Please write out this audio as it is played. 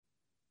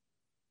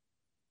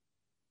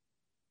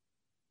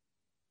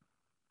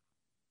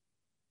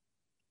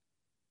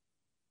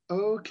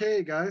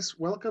Okay, guys,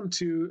 welcome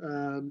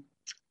to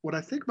what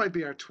I think might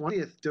be our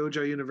 20th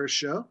Dojo Universe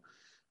show.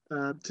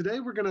 Today,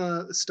 we're going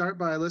to start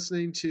by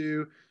listening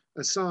to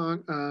a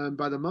song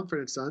by the Mumford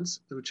and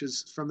Sons, which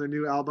is from their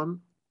new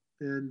album,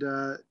 and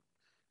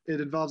it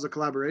involves a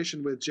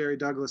collaboration with Jerry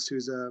Douglas,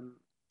 who's a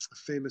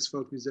famous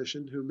folk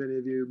musician who many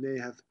of you may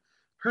have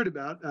heard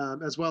about,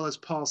 as well as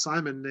Paul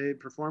Simon. They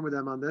perform with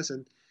them on this,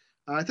 and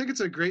I think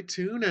it's a great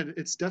tune, and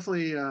it's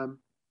definitely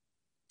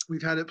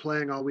we've had it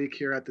playing all week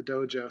here at the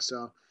dojo,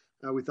 so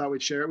we thought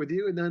we'd share it with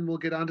you, and then we'll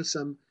get on to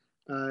some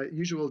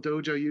usual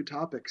Dojo U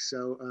topics.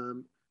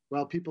 So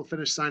while people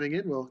finish signing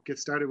in, we'll get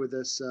started with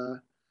this,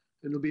 and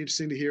it'll be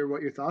interesting to hear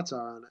what your thoughts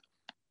are on it.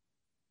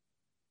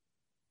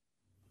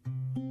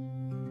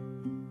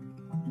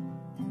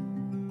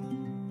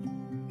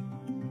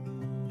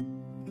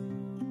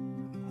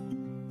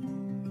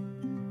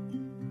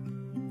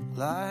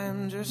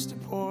 I'm just a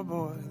poor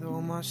boy,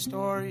 though my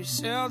story's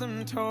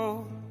seldom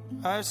told.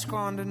 I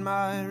squandered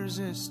my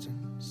resistance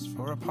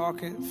for a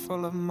pocket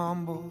full of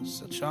mumbles,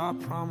 such are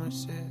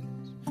promises.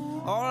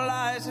 All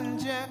lies and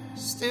jest,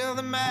 still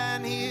the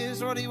man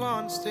hears what he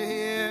wants to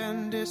hear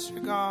and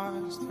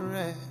disregards the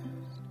rest.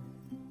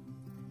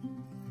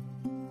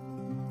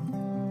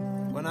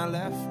 When I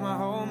left my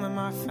home and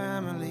my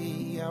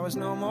family, I was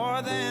no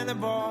more than a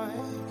boy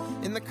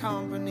in the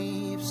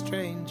company of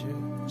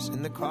strangers,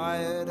 in the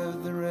quiet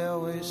of the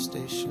railway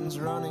stations,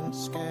 running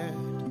scared,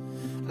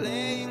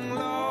 laying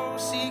low,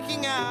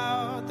 seeking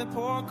out the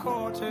poor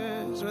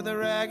quarters where the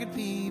ragged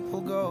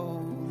people go,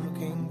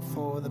 looking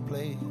for the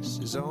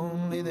places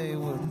only they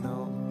would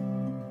know.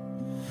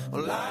 Oh,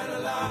 lie, lie,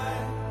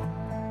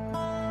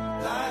 lie,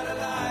 lie, lie,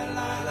 lie,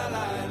 lie, lie,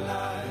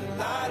 lie,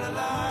 lie, lie,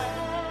 lie.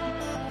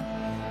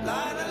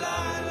 La la la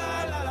la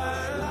la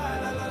la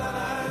la la la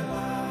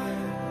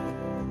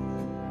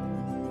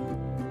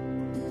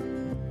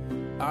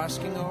la.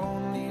 Asking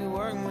only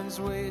workman's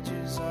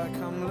wages, I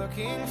come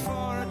looking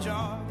for a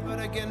job, but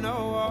I get no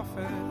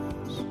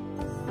offers.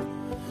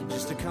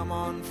 Just to come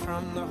on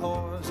from the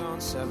whores on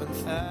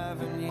 7th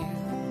Avenue.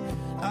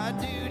 I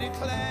do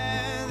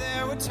declare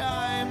there were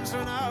times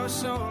when I was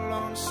so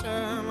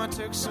lonesome, I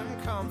took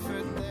some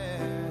comfort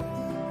there.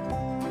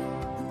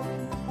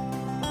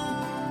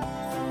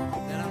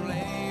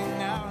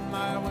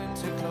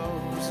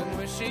 And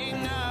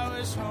wishing I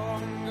was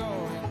home,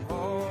 going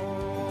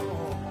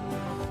home,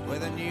 where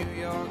the New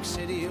York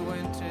City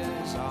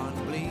winters aren't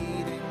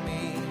bleeding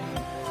me,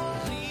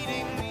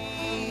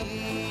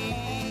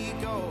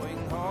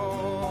 going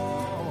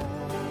home.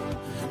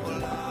 Oh, la,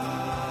 la,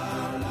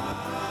 la,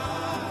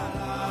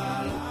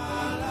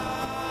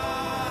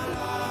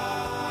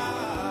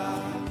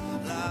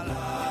 la, la,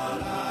 la,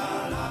 la,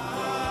 la,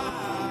 la.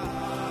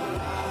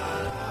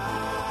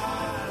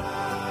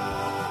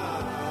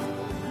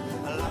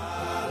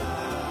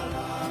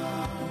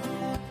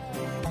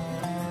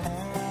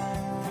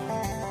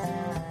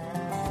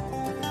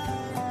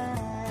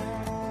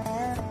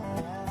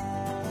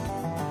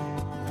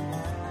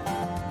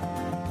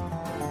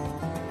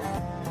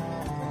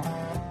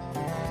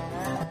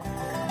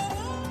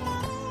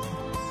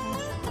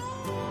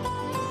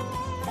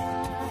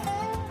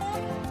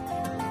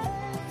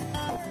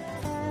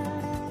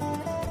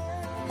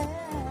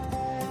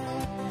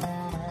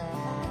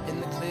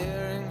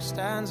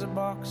 Stands a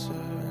boxer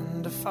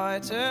and a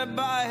fighter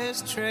by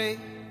his trade,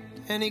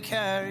 and he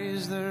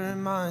carries the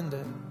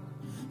reminder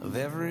of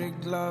every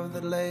glove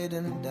that laid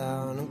him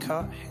down and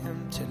cut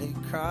him till he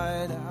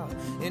cried out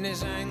in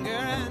his anger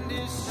and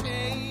his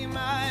shame,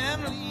 I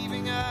am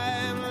leaving,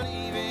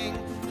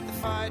 but the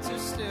fighter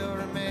still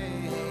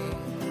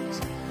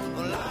remains.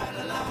 Oh, lie,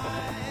 lie,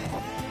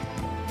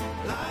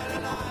 lie, lie,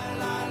 lie,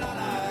 lie, lie, lie,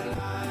 lie,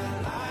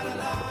 lie, lie, lie, lie,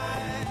 lie.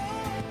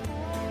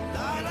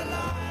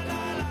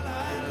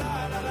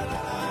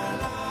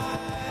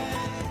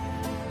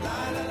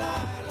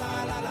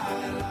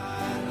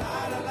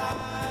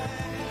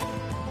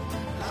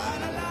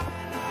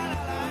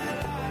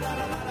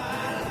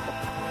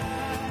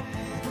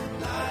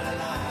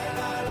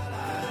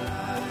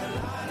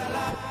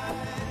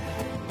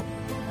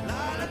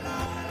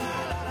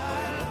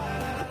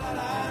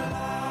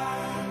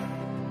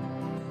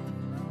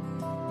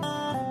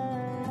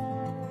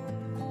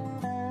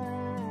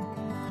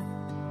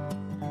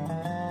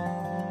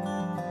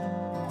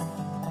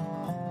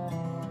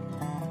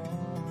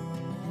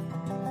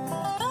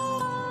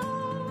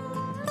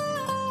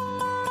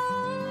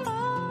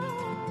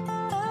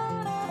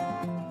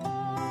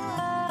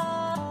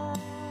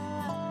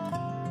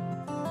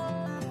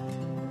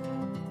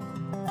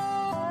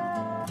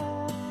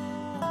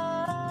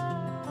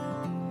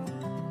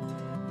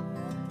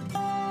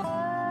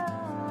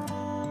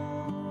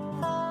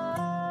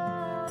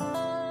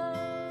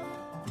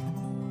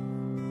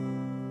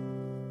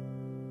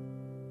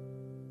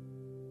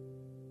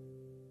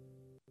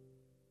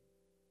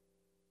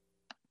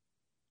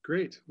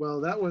 Great.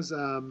 Well, that was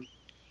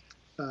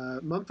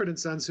Mumford and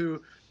Sons,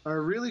 who are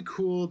a really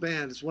cool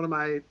band. It's one of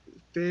my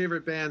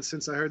favorite bands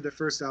since I heard their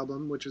first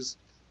album, which is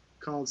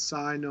called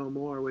Sigh No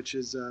More, which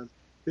is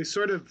they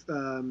sort of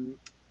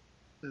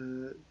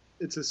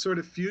it's a sort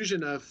of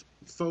fusion of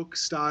folk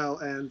style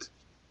and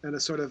a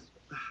sort of,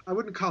 I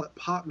wouldn't call it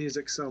pop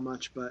music so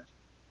much, but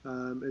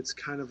it's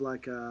kind of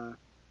like a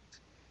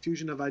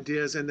fusion of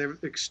ideas, and they're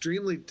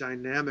extremely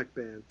dynamic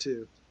band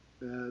too.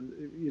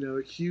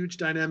 A huge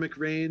dynamic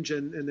range,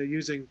 and they're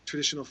using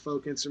traditional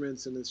folk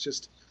instruments, and it's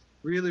just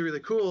really, really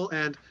cool.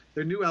 And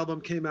their new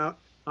album came out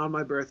on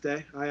my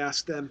birthday. I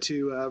asked them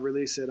to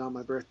release it on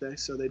my birthday,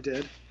 so they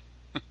did.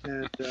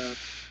 And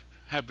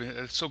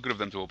It's so good of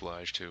them to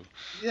oblige too.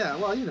 yeah,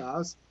 well,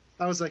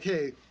 I was like,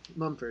 hey,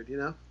 Mumford,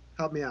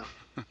 help me out.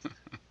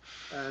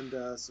 And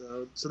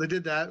so they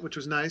did that, which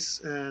was nice,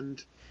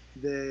 and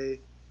they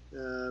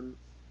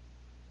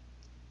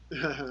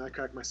I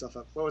cracked myself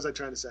up. What was I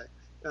trying to say?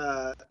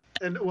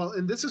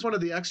 And this is one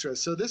of the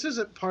extras. So this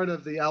isn't part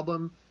of the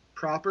album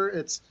proper.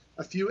 It's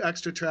a few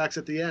extra tracks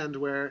at the end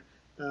where,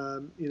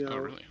 Oh,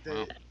 really?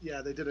 Wow.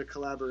 they did a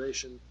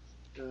collaboration.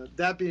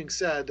 That being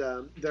said,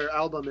 their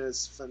album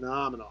is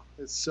phenomenal.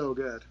 It's so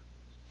good.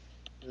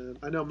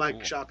 I know Mike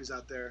Cool. Shoppy's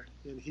out there,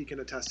 and he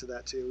can attest to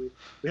that too.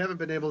 We haven't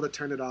been able to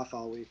turn it off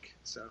all week,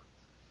 so.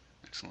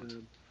 Excellent.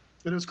 And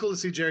it was cool to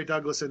see Jerry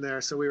Douglas in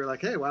there, so we were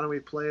like, hey, why don't we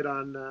play it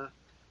on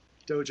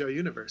Dojo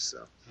Universe?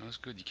 So. That's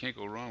good. You can't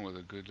go wrong with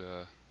a good,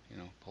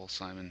 Paul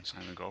Simon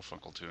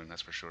Garfunkel tune.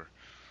 That's for sure.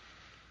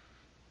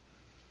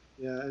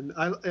 Yeah, and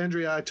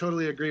Andrea, I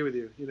totally agree with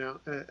you.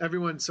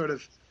 Everyone sort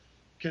of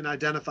can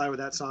identify with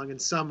that song in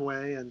some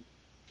way, and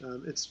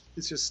it's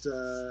just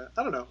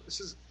I don't know. It's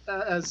just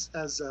as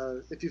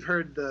if you've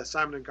heard the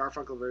Simon and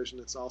Garfunkel version,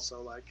 it's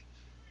also like,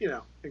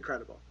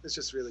 incredible. It's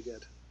just really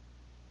good.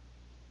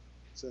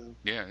 So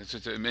Yeah, it's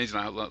amazing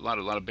how a lot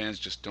of bands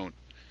just don't,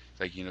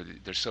 like,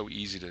 they're so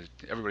easy to,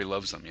 everybody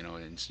loves them,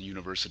 and it's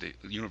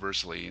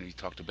universally, you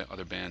talk to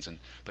other bands,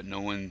 but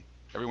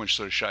everyone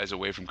sort of shies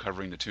away from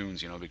covering the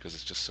tunes, because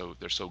it's just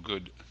they're so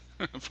good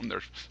from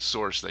their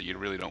source that you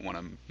really don't want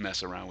to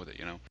mess around with it,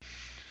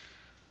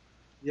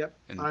 Yep,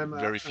 and I'm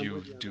very with few you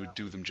on that.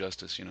 do them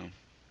justice,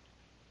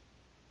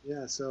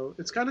 Yeah, so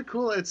it's kind of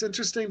cool. It's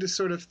interesting to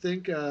sort of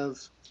think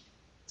of.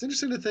 It's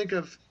interesting to think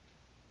of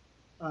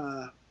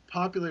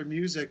popular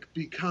music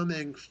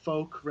becoming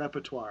folk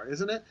repertoire,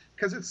 isn't it?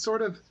 Because it's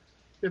sort of,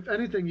 if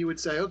anything, you would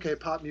say, okay,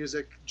 pop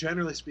music,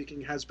 generally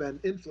speaking, has been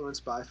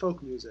influenced by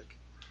folk music,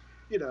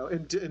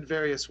 in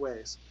various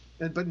ways.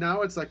 But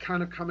now it's like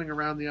kind of coming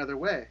around the other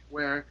way,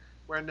 where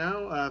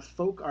now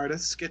folk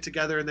artists get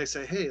together and they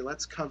say, hey,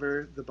 let's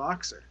cover The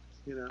Boxer,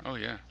 Oh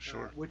yeah,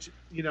 sure. which,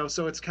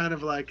 so it's kind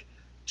of like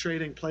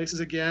trading places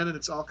again, and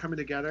it's all coming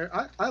together.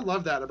 I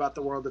love that about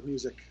the world of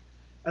music.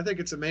 I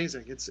think it's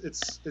amazing.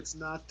 It's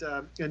not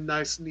in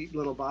nice, neat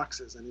little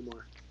boxes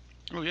anymore.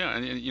 Oh yeah,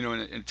 and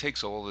it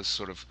takes all this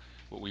sort of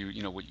what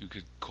what you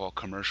could call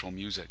commercial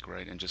music,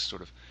 right, and just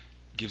sort of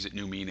gives it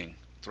new meaning,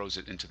 throws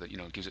it into the,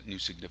 gives it new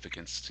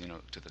significance,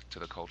 to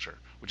the culture,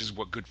 which is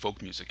what good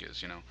folk music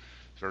is,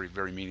 very,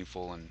 very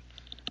meaningful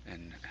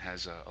and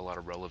has a lot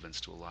of relevance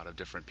to a lot of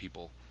different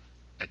people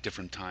at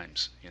different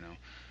times,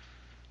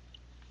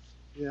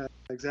 Yeah,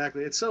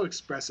 exactly. It's so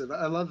expressive.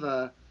 I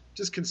love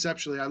just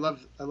conceptually. I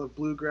love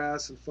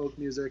bluegrass and folk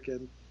music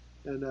and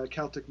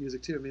Celtic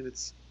music too. I mean,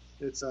 it's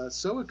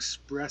so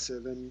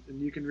expressive, and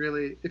you can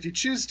really, if you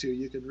choose to,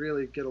 you can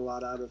really get a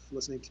lot out of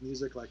listening to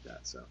music like that.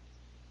 So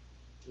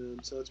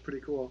it's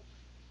pretty cool.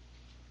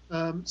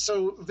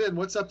 So Vin,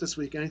 what's up this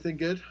week? Anything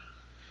good?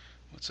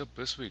 What's up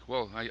this week?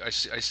 Well, I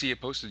see you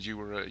posted you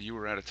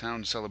were out of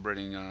town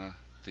celebrating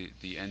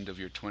the end of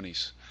your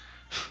 20s.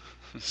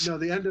 No,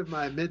 the end of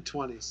my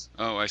mid-20s.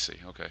 Oh, I see.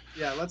 Okay.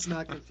 Yeah, let's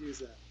not confuse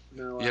that.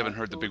 No, You haven't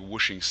heard the big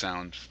whooshing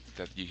sound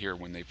that you hear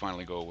when they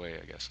finally go away,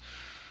 I guess.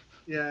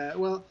 Yeah,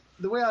 well,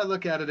 the way I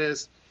look at it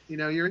is,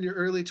 you're in your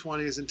early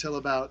 20s until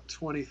about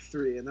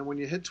 23, and then when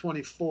you hit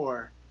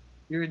 24,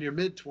 you're in your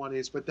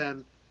mid-20s. But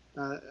then,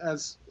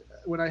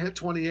 when I hit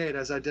 28,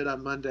 as I did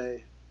on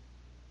Monday,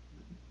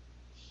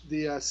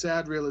 the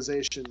sad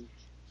realization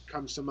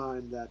comes to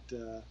mind that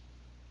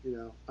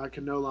I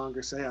can no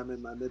longer say I'm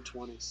in my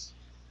mid-20s.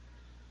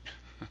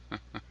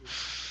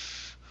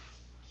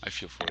 I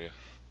feel for you.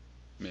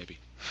 Maybe.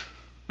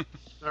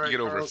 All right, You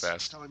get over it Carl's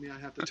fast. telling me I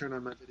have to turn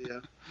on my video.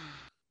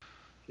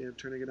 Okay, I'm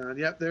turning it on.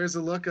 Yep, there's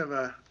a look of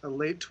a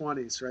late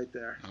 20s right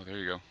there. Oh, there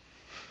you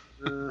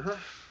go. Uh-huh.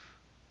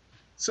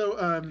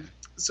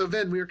 So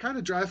Vin, we were kind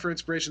of dry for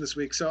inspiration this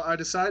week, so I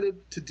decided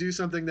to do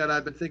something that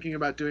I've been thinking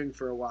about doing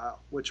for a while,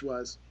 which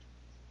was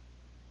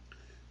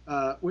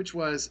I'm going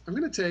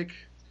to take,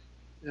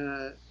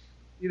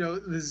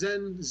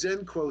 the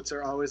Zen quotes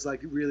are always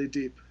like really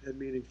deep and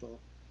meaningful,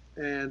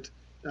 and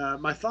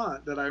my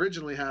thought that I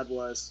originally had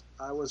was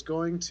I was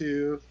going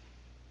to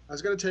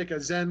take a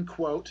Zen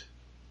quote,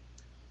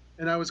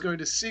 and I was going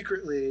to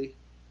secretly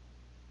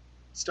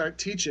start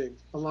teaching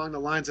along the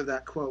lines of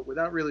that quote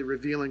without really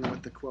revealing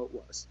what the quote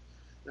was.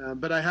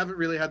 But I haven't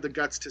really had the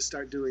guts to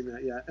start doing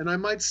that yet, and I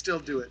might still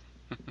do it,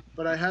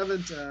 but I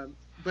haven't.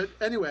 But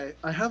anyway,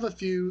 I have a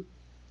few.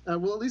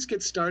 We'll at least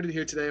get started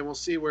here today, and we'll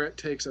see where it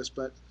takes us.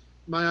 But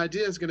my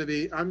idea is going to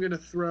be I'm going to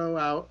throw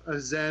out a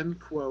Zen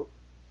quote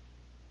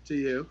to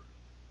you,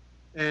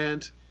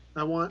 and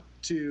I want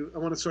to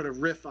sort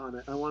of riff on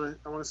it. I want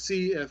to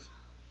see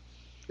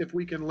if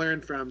we can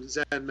learn from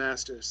Zen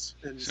masters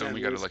and So Zen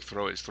we got to wisdom.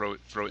 like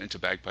throw it into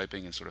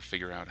bagpiping and sort of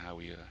figure out how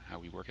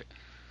we work it.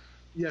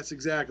 Yes,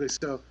 exactly.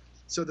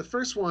 So the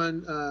first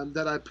one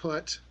that I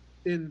put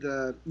in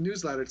the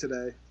newsletter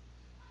today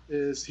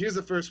is here's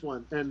the first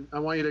one, and I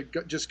want you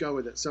to just go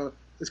with it. So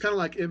it's kind of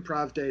like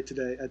improv day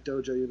today at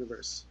Dojo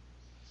Universe.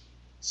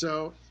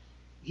 So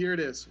here it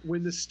is.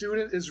 When the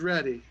student is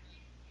ready,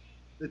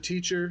 the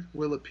teacher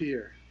will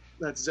appear.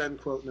 That's Zen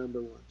quote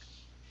number one.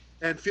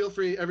 And feel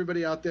free,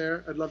 everybody out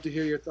there, I'd love to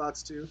hear your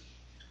thoughts too.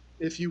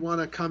 If you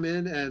want to come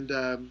in and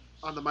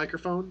on the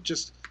microphone,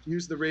 just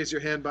use the raise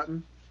your hand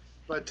button.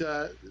 But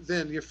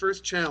then your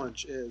first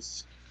challenge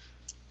is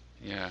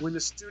Yeah. when the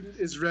student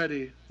is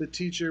ready, the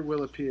teacher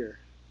will appear.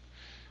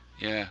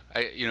 Yeah,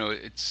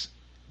 it's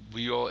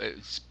we all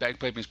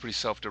bagpiping is pretty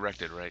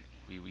self-directed, right?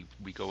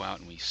 We go out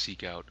and we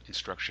seek out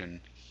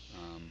instruction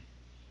um,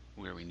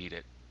 where we need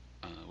it,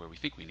 where we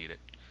think we need it.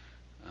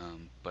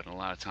 But a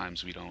lot of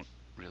times we don't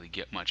really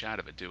get much out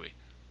of it, do we?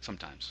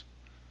 Sometimes,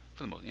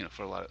 for the most,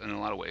 in a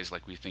lot of ways,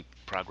 like we think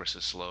progress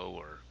is slow,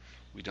 or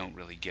we don't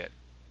really get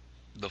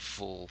the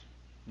full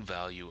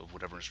value of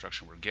whatever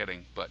instruction we're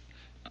getting. But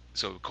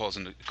so it calls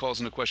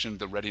into question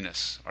the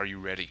readiness. Are you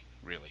ready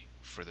really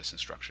for this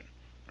instruction,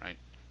 right?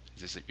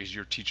 Is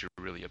your teacher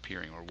really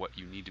appearing, or what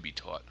you need to be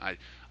taught? I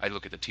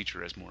look at the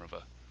teacher as more of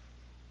a,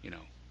 you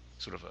know,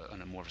 sort of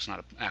a more of it's not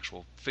an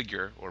actual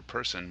figure or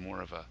person,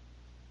 more of a,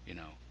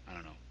 I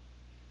don't know,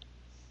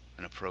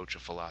 an approach, a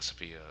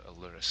philosophy, a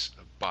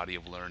body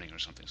of learning or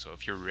something. So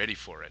if you're ready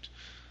for it,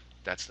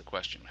 that's the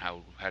question.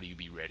 How do you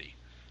be ready?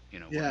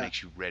 What Yeah.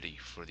 makes you ready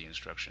for the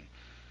instruction?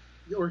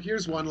 Or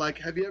here's one Um, like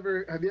have you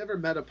ever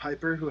met a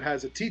piper who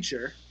has a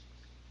teacher,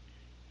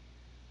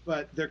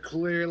 but they're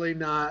clearly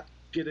not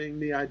getting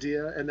the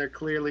idea and they're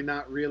clearly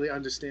not really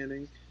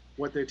understanding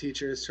what their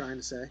teacher is trying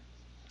to say?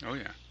 oh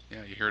yeah,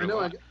 yeah, you hear I it a know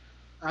lot.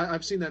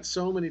 I've seen that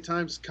so many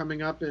times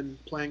coming up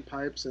and playing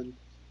pipes, and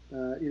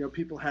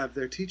people have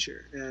their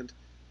teacher, and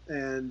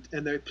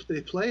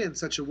they play in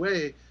such a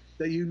way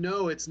that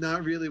it's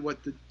not really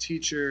what the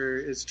teacher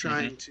Hmm. is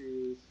trying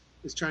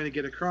to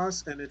get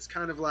across, and it's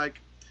kind of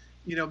like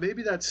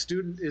maybe that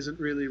student isn't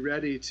really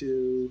ready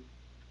to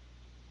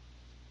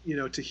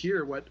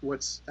hear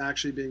what's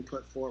actually being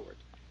put forward.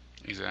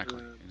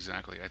 Exactly, Um,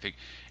 exactly. I think,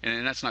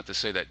 and that's not to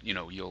say that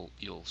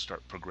you'll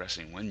start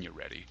progressing when you're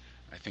ready.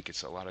 I think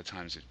it's a lot of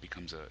times it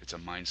becomes it's a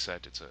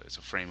mindset, it's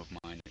a frame of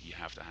mind that you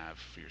have to have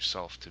for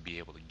yourself to be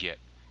able to get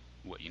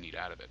what you need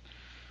out of it.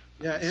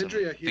 yeah, So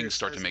Andrea here things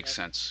start to says make that.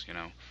 sense.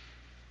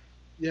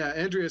 Yeah,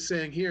 Andrea is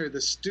saying here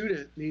the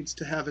student needs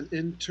to have an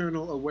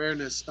internal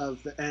awareness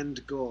of the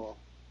end goal,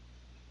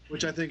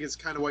 which I Hmm. think is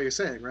kind of what you're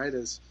saying, right?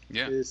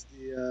 Yeah, Is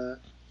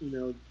you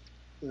know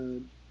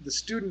the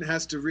student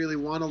has to really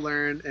want to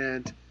learn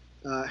and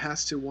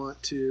has to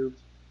want to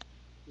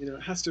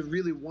has to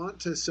really want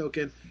to soak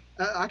in.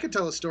 I could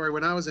tell a story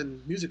when I was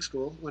in music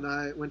school when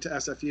I went to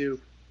SFU.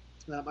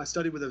 I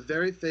studied with a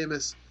very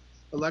famous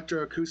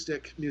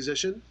electroacoustic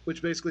musician,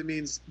 which basically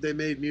means they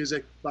made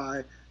music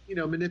by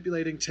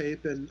manipulating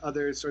tape and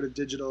other sort of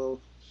digital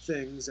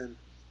things. And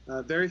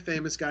a very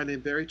famous guy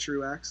named Barry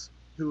Truax,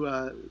 who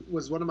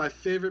was one of my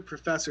favorite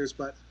professors.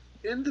 But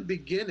in the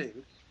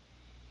beginning,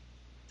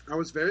 I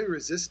was very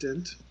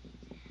resistant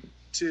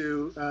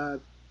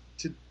to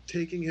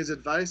taking his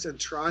advice and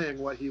trying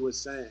what he was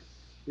saying.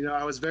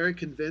 I was very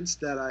convinced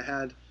that I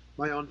had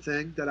my own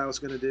thing that I was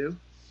going to do,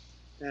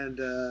 and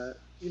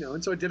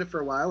and so I did it for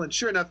a while. And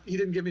sure enough, he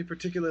didn't give me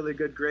particularly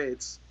good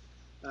grades,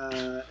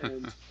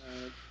 and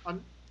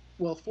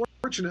well,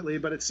 fortunately,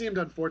 but it seemed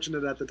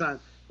unfortunate at the time.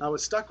 I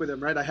was stuck with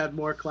him, right? I had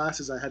more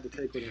classes I had to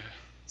take with him. yeah.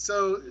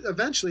 So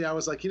eventually, I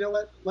was like, you know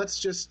what? Let's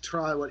just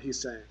try what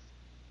he's saying.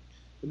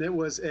 And it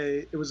was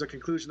a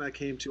conclusion I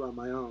came to on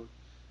my own,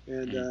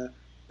 and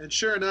Mm,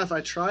 sure enough,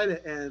 I tried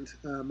it, and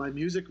my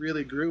music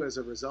really grew as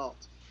a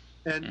result.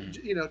 And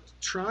mm,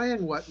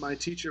 trying what my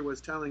teacher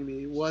was telling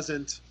me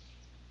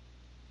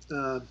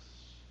uh,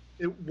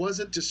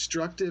 wasn't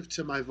destructive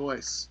to my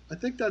voice. I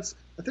think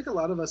a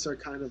lot of us are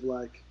kind of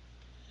like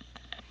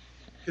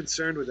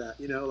concerned with that.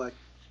 Like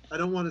I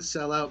don't want to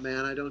sell out,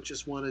 man. I don't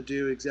just want to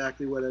do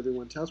exactly what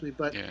everyone tells me.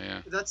 But yeah,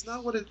 yeah. that's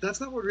not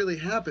what really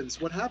happens.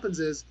 What happens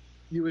is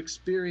you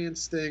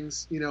experience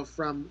things,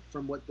 from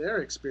what their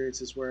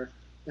experiences were,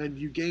 and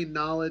you gain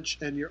knowledge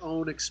and your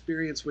own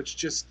experience, which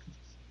just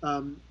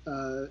um,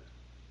 uh,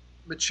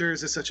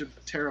 matures is such a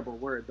terrible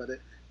word, but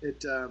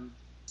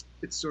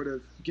it sort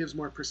of gives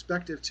more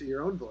perspective to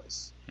your own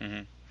voice.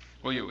 Hmm.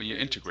 Well, you And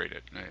integrate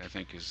it. I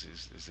think is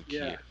the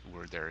key yeah,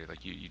 word there.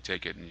 Like you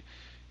take it and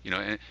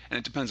and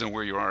it depends on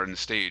where you are in the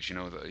stage.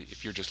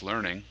 If you're just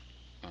learning,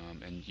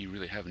 and you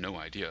really have no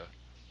idea,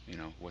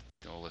 what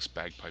all this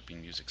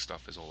bagpiping music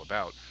stuff is all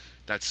about.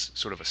 That's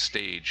sort of a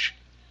stage,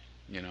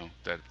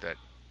 that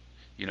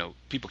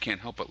people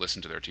can't help but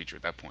listen to their teacher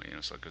at that point.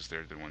 So because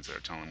they're the ones that are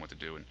telling them what to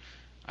do, and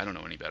I don't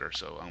know any better,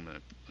 so I'm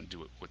gonna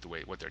do it with the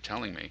way what they're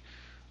telling me.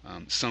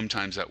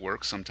 Sometimes that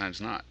works,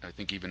 sometimes not. I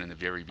think even in the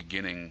very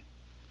beginning,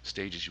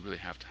 stages, you really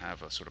have to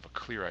have a sort of a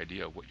clear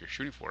idea of what you're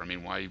shooting for. I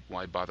mean,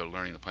 why bother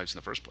learning the pipes in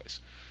the first place?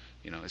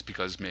 It's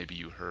because maybe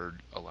you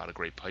heard a lot of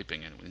great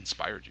piping and it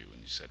inspired you,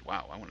 and you said,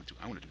 "Wow, I want to do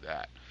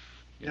that."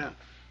 You Yeah.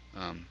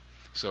 know?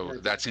 So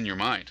that's in your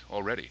mind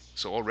already.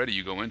 So already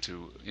you go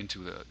into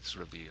the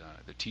sort of the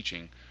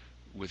teaching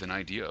with an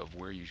idea of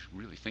where you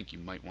really think you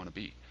might want to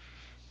be.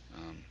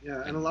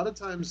 Yeah, and a lot of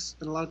times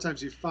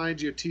you find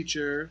your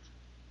teacher.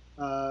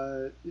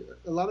 A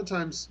lot of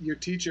times your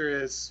teacher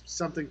is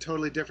something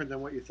totally different than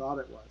what you thought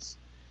it was.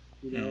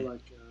 Like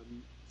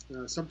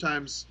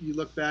sometimes you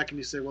look back and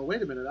you say, well,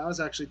 wait a minute, I was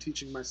actually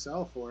teaching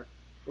myself, or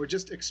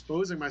just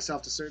exposing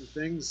myself to certain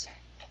things,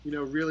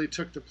 really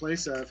took the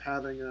place of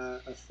having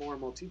a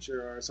formal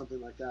teacher or something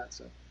like that.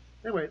 So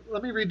anyway,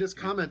 let me read this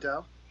comment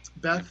out.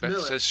 Beth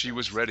Miller says she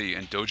was ready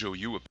and Dojo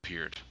U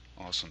appeared.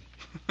 Awesome.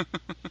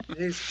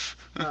 Amazing.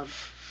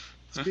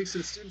 Speaks to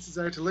the student's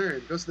desire to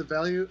learn. Goes to the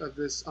value of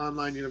this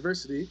online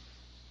university.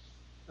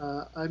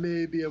 I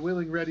may be a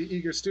willing, ready,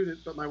 eager student,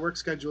 but my work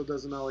schedule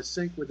doesn't always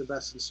sync with the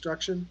best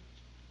instruction.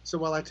 So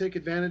while I take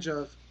advantage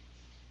of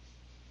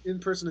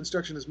in-person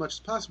instruction as much as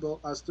possible,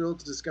 I was thrilled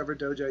to discover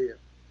Dojo U.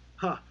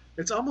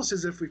 It's almost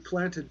as if we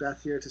planted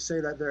Beth here to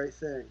say that very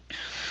thing.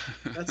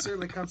 That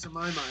certainly comes to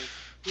my mind.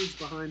 Who's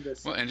behind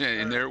this? Well, and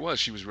there it was.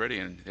 She was ready,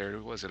 and there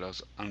it was. It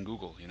was on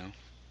Google,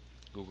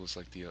 Google's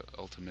like the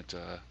ultimate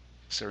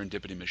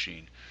serendipity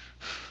machine.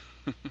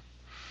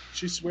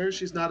 She swears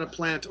she's not a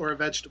plant or a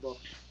vegetable.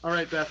 All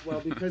right, Beth.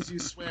 Well, because you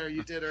swear,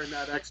 you did earn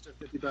that extra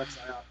 $50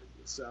 I offered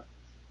you. So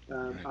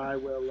Right. I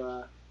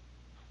will.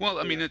 Well,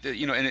 I mean,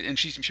 and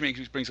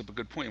she brings up a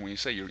good point when you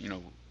say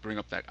bring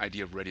up that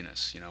idea of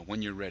readiness.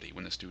 When you're ready,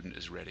 when the student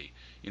is ready.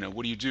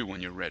 What do you do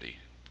when you're ready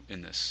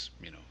in this,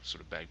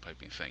 sort of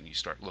bagpiping thing? You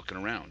start looking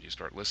around. You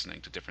start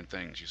listening to different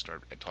things. You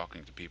start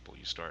talking to people.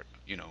 You start,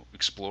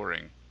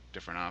 exploring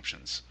different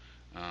options.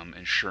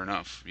 And sure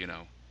enough,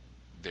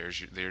 there's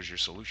your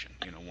solution.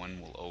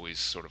 One will always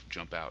sort of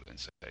jump out and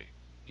say,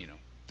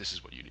 this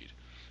is what you need,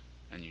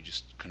 and you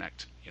just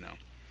connect.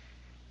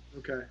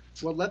 Okay.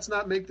 Well, let's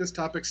not make this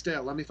topic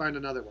stale. Let me find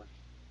another one.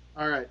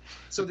 All right.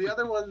 So the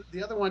other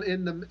one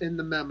in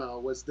the memo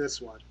was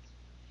this one.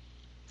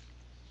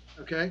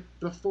 Okay.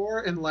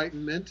 Before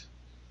enlightenment,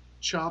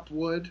 chop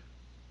wood,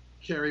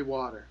 carry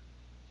water.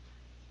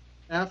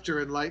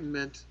 After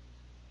enlightenment,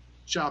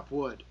 chop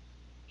wood,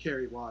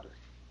 carry water.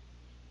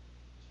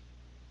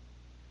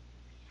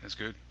 That's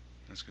good.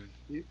 That's good.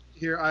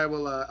 Here, I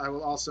will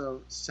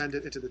also send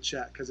it into the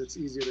chat because it's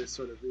easier to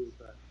sort of read.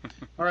 But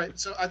all right,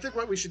 so I think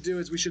what we should do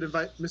is we should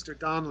invite Mr.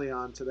 Donnelly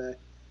on today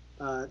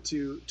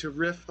to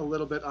riff a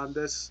little bit on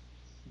this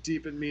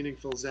deep and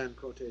meaningful Zen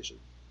quotation.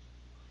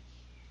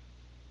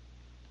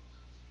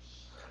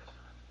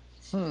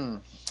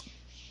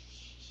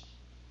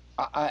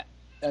 I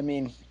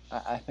mean,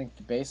 I think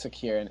the basic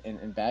here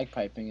in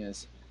bagpiping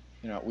is,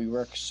 we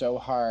work so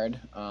hard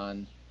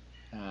on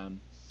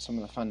some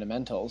of the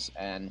fundamentals,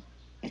 and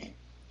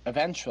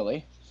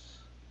eventually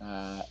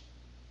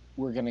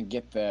we're going to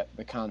get the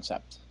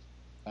concept,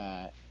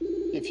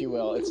 if you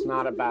will. It's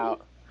not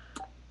about,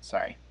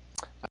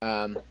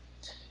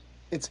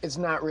 it's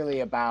not really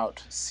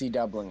about C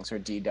doublings or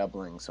D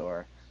doublings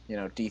or,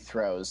 D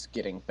throws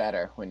getting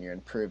better when you're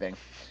improving.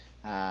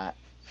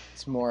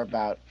 It's more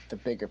about the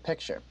bigger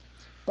picture.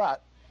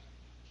 But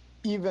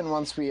even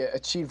once we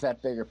achieve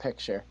that bigger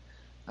picture,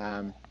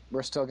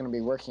 we're still going to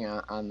be working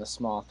on the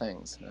small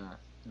things,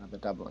 the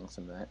doublings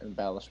and the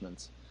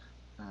embellishments.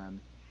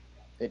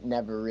 It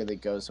never really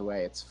goes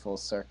away. It's full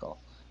circle.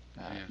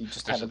 You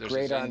just have a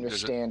greater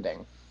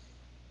understanding.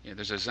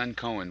 There's a Zen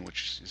koan,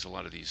 which is a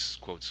lot of these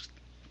quotes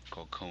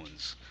called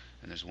koans,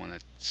 and there's one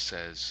that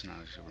says, now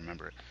I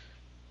remember it.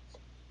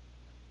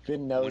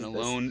 Vin knows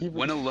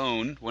when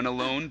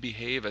alone,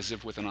 behave as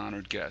if with an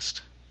honored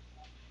guest.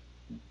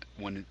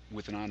 When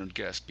with an honored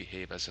guest,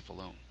 behave as if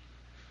alone.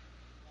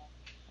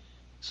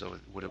 So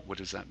what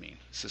does that mean?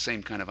 It's the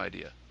same kind of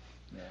idea.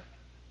 Yeah.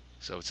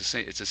 So it's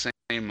the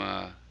same.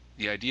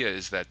 The idea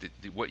is that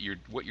what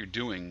you're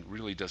doing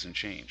really doesn't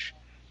change.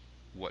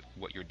 What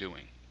you're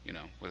doing,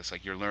 where it's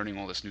like you're learning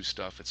all this new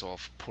stuff. It's all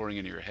pouring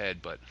into your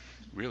head, but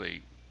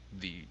really,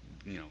 the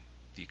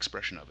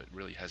expression of it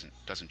really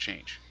doesn't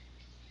change,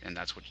 and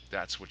that's what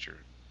your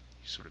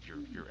sort of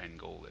your end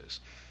goal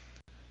is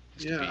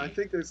Yeah, I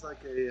think there's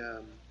sort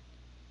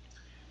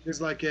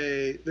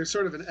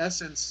of an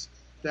essence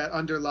that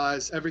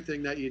underlies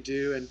everything that you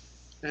do,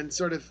 and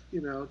sort of,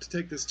 to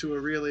take this to a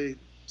really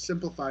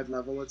simplified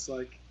level, it's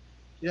like,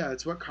 yeah,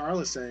 it's what Carl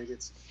is saying.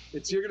 It's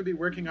you're going to be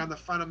working on the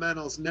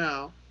fundamentals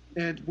now,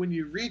 and when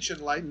you reach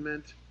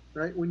enlightenment,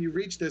 right? When you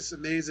reach this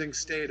amazing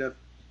state of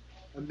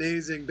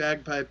amazing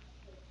bagpipe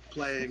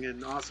playing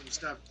and awesome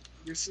stuff,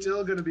 you're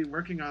still going to be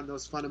working on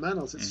those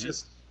fundamentals. It's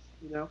just,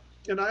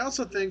 and I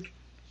also think,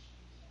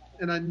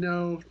 and I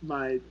know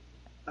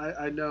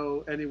I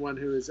know anyone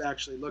who has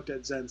actually looked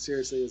at Zen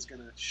seriously is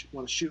going to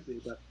want to shoot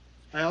me, but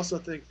I also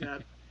think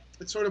that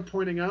it's sort of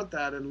pointing out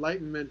that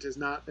enlightenment is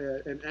not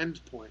an end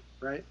point,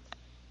 right?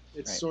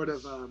 It's right. Sort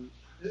of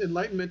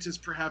enlightenment is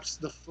perhaps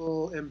the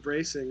full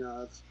embracing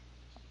of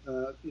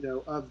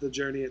of the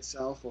journey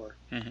itself,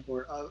 Hmm.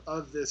 or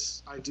of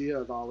this idea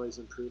of always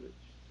improving.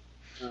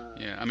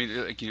 Yeah, I mean,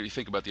 like, you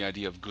think about the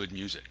idea of good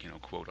music,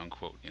 quote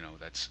unquote.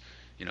 That's,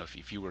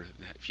 if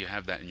you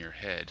have that in your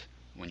head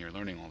when you're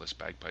learning all this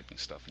bagpiping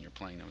stuff and you're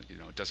playing,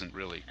 it doesn't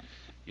really,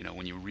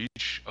 when you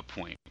reach a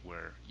point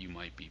where you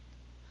might be,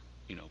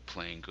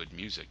 playing good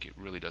music, it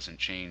really doesn't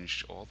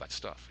change all that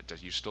stuff. It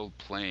does. You're still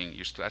playing.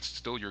 That's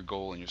still your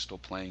goal, and you're still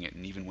playing it.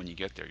 And even when you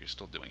get there, you're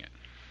still doing it.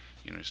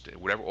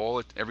 Whatever,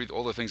 all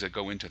the things that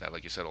go into that,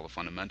 like you said, all the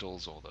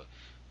fundamentals, all the,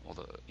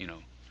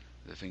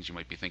 the things you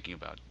might be thinking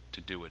about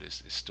to do it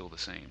is still the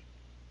same.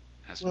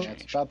 Hasn't Well,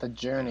 changed. It's about the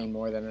journey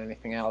more than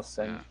anything else.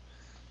 And Yeah.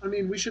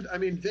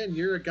 Vin,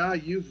 you're a guy,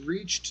 you've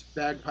reached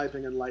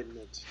bagpiping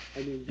enlightenment.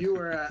 I mean, you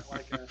are at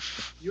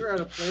you're at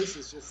a place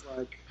that's just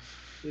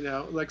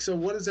so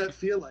what does that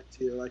feel like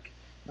to you?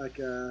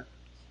 Do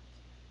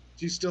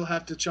you still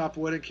have to chop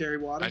wood and carry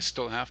water? I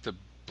still have to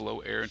blow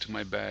air into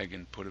my bag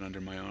and put it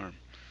under my arm,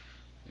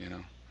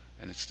 and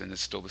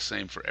it's still the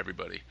same for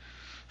everybody.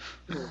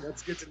 Cool,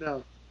 that's good to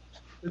know.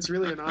 It's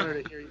really an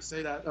honor to hear you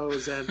say that. Oh,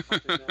 Zen.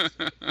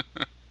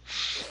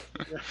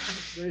 Yeah,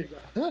 there you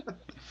go.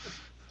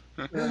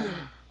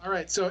 All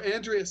right, so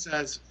Andrea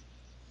says,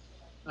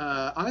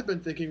 I've been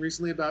thinking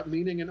recently about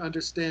meaning and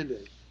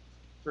understanding.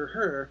 For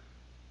her,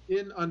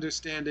 in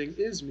understanding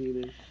is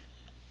meaning.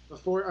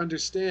 Before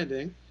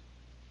understanding,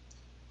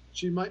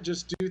 she might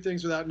just do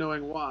things without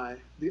knowing why.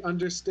 The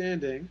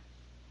understanding,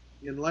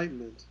 the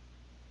enlightenment,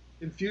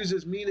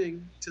 infuses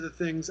meaning to the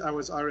things I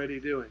was already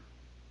doing.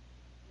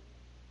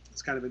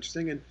 It's kind of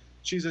interesting, and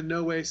she's in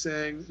no way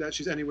saying that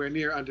she's anywhere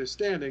near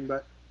understanding,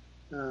 but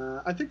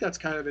I think that's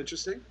kind of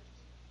interesting.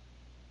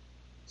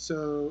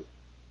 So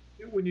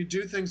when you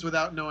do things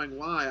without knowing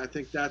why, I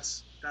think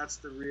that's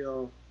the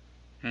real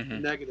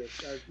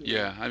negative.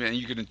 Yeah, I mean,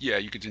 you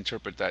could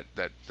interpret that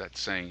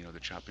saying, the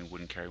chopping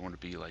wood and carry water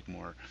to be like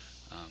more,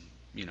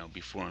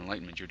 before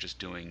enlightenment, you're just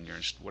doing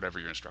whatever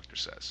your instructor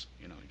says.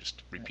 You're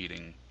just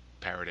repeating,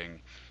 parroting,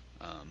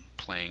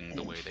 playing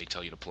the way they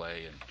tell you to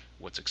play and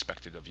what's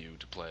expected of you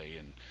to play.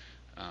 And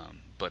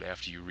but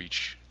after you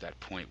reach that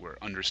point where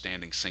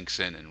understanding sinks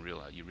in and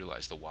you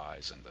realize the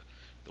whys and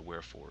the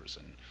wherefores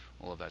and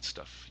all of that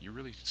stuff, you're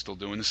really still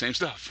doing the same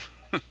stuff.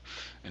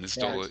 And it's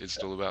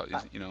still about,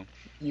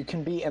 You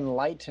can be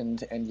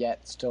enlightened and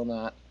yet still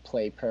not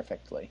play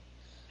perfectly.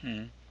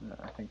 Hmm.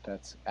 I think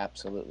that's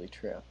absolutely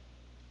true.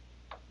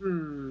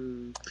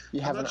 Hmm.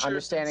 You have an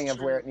understanding of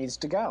where it needs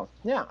to go.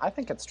 Yeah, I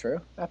think it's true.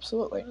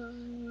 Absolutely.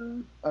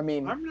 I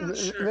mean, I'm not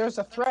sure. There's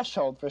a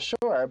threshold for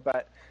sure,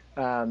 but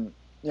the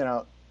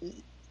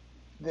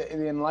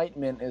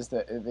enlightenment is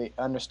the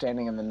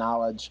understanding and the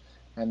knowledge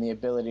and the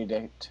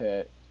ability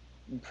to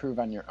improve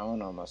on your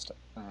own almost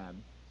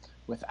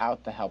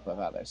without the help of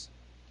others.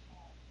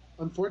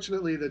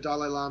 Unfortunately, the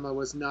Dalai Lama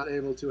was not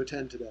able to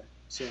attend today,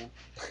 so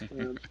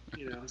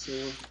so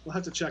we'll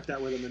have to check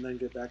that with him and then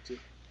get back to you.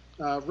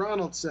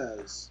 Ronald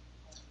says,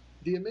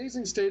 the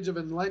amazing stage of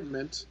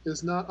enlightenment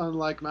is not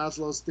unlike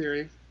Maslow's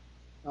theory,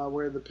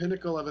 where the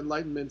pinnacle of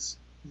enlightenment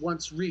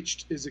once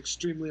reached is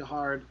extremely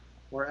hard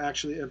or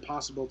actually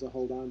impossible to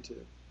hold on to.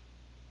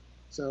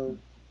 So,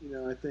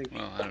 I think...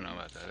 Well, I don't know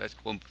about that.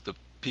 The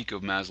peak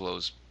of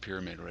Maslow's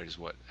pyramid, right, is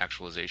what?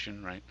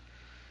 Actualization, right?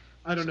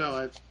 I don't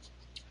know.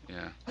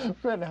 Yeah.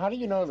 Brandon, how do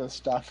you know this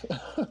stuff?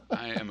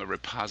 I am a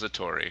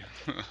repository.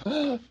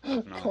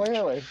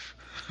 Clearly.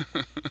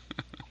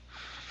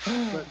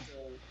 But,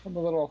 I'm a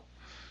little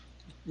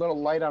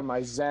light on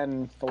my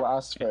Zen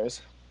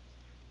philosophers.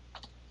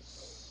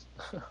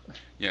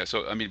 Yeah.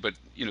 So I mean, but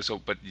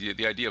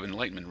the idea of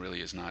enlightenment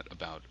really is not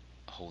about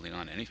holding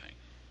on to anything.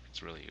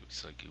 It's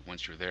like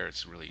once you're there,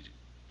 it's really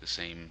the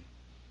same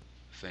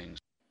things.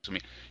 So, I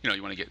mean,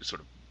 you want to get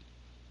sort of,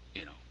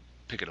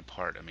 pick it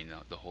apart. I mean,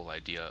 the whole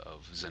idea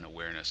of Zen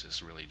awareness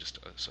is really just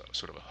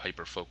sort of a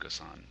hyper focus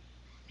on,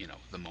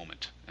 the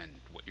moment and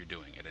what you're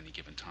doing at any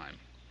given time.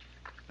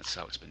 That's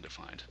how it's been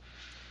defined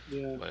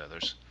by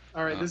others.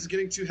 All right, this is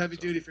getting too heavy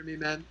duty for me,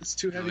 man. It's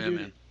too heavy duty.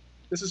 Man.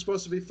 This is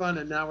supposed to be fun,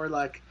 and now we're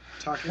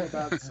talking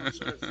about some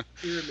sort of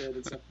pyramid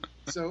and stuff.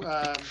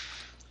 So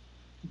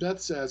Beth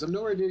says, I'm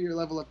nowhere near your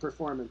level of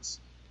performance.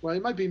 Well,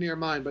 you might be near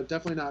mine, but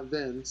definitely not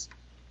Vin's.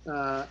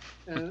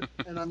 And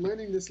I'm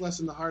learning this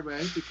lesson the hard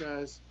way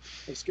because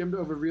I've skimmed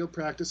over real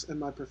practice and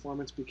my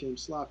performance became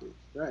sloppy.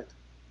 Right.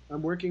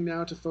 I'm working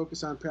now to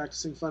focus on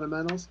practicing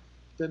fundamentals,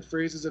 then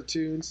phrases of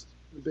tunes.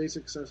 The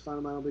basics are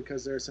fundamental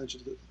because they're essential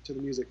to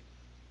the music.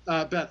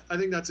 Beth, I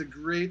think that's a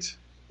great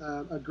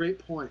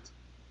point.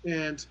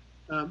 And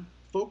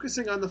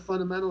focusing on the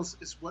fundamentals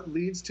is what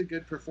leads to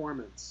good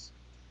performance.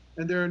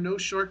 And there are no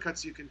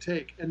shortcuts you can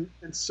take. And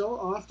so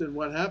often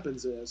what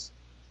happens is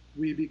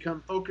we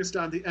become focused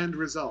on the end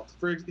result.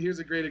 Here's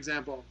a great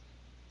example.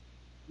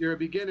 You're a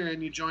beginner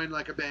and you join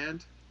a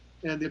band,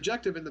 and the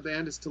objective in the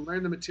band is to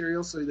learn the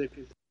material so they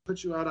can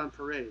put you out on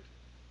parade.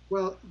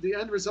 Well, the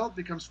end result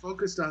becomes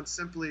focused on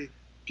simply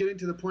getting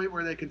to the point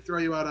where they can throw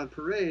you out on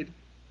parade,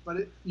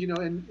 but you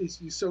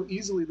so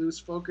easily lose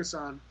focus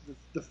on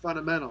the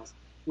fundamentals.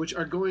 which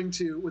are going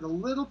to, with a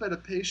little bit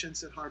of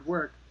patience and hard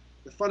work,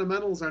 the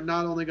fundamentals are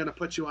not only going to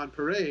put you on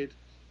parade,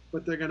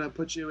 but they're going to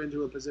put you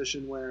into a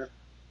position where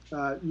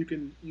you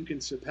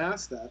can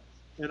surpass that.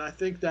 And I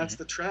think that's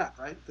the trap,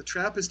 right? The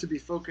trap is to be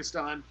focused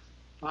on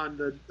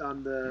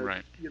the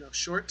Right.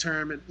 short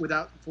term and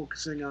without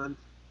focusing on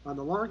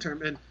the long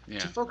term. And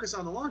to focus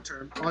on the long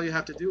term, all you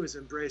have to do is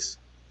embrace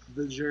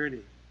the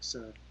journey.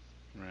 So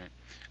Right.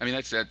 I mean,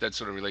 that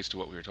sort of relates to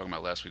what we were talking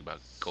about last week about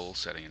goal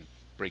setting and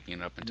breaking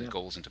it up into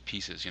goals into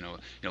pieces.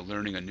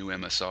 Learning a new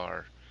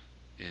MSR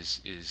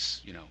is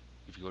if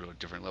you go to a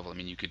different level. I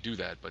mean, you could do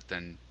that, but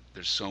then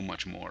there's so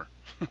much more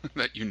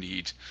that you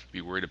need to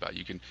be worried about.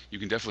 You can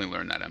definitely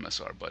learn that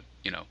MSR, but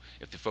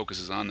if the focus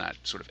is on that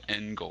sort of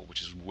end goal,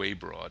 which is way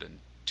broad and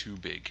too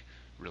big,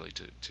 really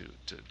to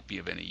be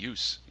of any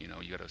use, you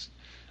got to,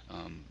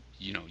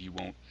 you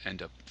won't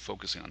end up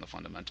focusing on the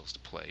fundamentals to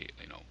play,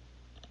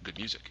 good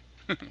music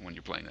when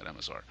you're playing that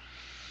MSR.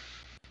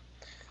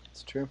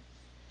 It's true.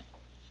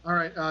 all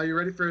right, you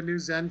ready for a new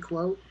Zen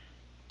quote?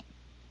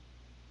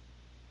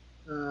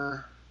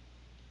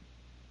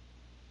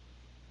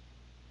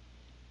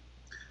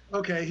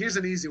 Okay, here's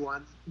an easy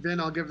one. Vin,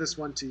 I'll give this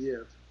one to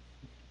you.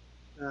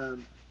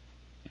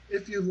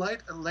 If you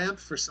light a lamp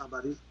for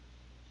somebody,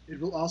 it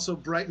will also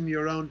brighten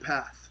your own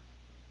path.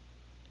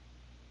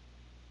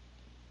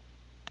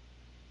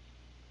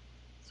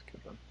 That's a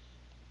good one.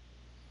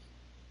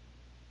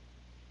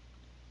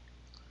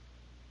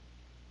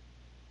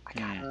 I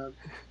got it.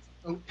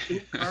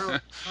 Carl,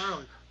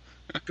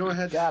 go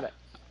ahead. Got it.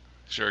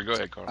 Sure, go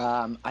ahead,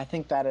 Carl. I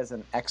think that is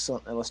an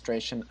excellent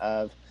illustration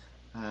of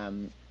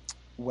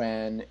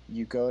when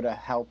you go to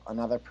help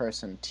another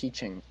person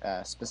teaching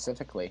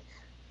specifically.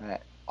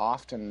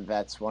 Often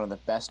that's one of the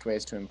best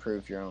ways to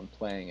improve your own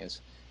playing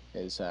is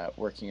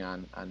working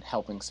on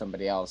helping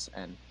somebody else.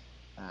 And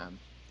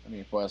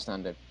it boils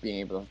down to being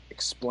able to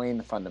explain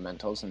the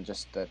fundamentals, and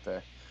just that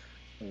the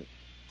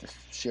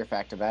sheer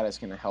fact of that is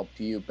going to help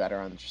you better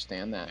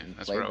understand that and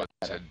that's play what I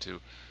better. said too.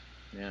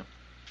 Yeah.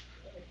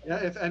 Yeah,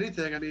 if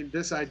anything,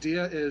 this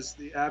idea is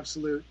the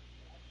absolute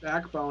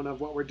backbone of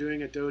what we're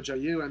doing at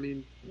Dojo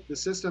U. The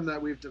system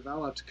that we've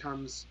developed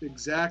comes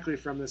exactly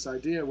from this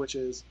idea, which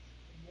is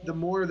the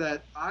more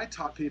that I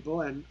taught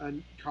people,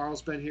 and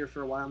Carl's been here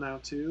for a while now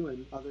too,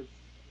 and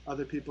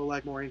other people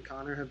like Maureen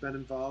Connor have been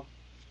involved.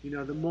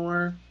 The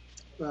more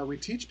we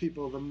teach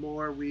people, the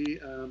more we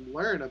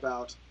learn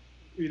about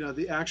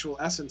the actual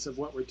essence of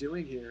what we're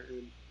doing here,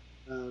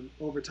 and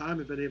over time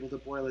we've been able to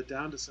boil it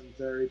down to some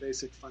very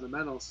basic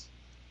fundamentals,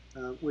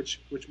 which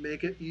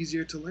make it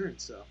easier to learn.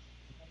 So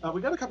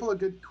we got a couple of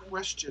good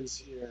questions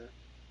here.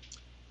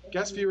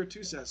 Guest viewer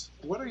 2 says,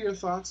 what are your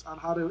thoughts on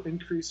how to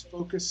increase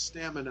focus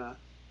stamina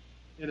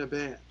in a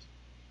band?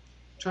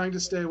 Trying to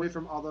stay away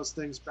from all those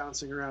things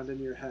bouncing around in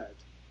your head.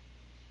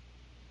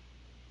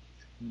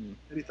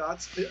 Any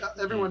thoughts?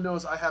 Everyone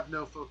knows I have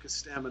no focus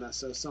stamina,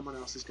 so someone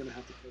else is going to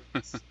have to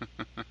focus.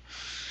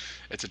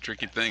 It's a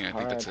tricky thing. I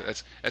think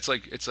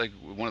it's like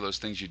one of those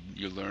things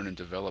you learn and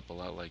develop a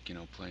lot, like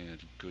playing a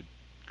good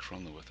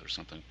Kronlewith or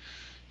something.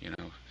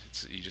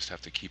 You just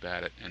have to keep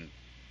at it and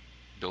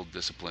build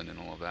discipline and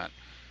all of that.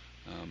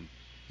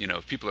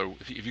 If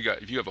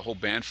you have a whole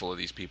band full of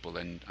these people,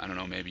 then I don't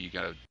know, maybe you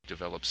got to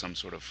develop some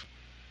sort of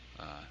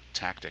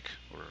tactic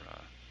or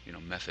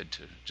method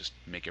to just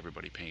make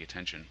everybody paying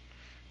attention.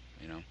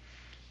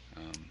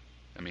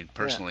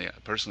 Personally,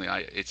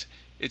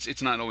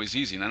 it's not always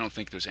easy, and I don't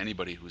think there's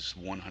anybody who's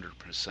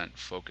 100%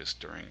 focused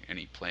during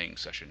any playing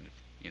session.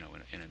 In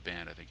a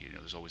band, I think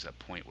there's always that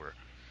point where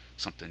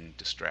something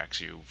distracts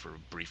you for a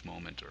brief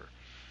moment, or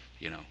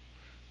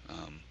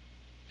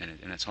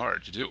and it's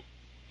hard to do.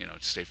 To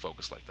stay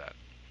focused like that.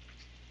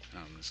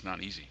 It's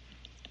not easy.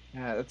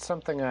 Yeah, it's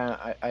something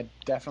I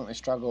definitely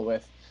struggle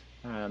with.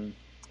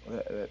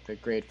 The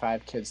grade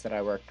 5 kids that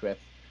I worked with,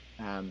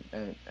 and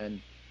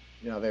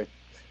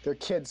they're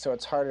kids, so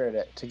it's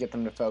harder to get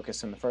them to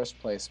focus in the first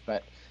place.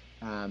 But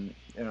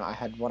I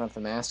had one of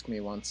them ask me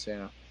once,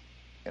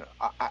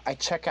 I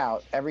check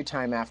out every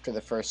time after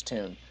the first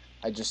tune.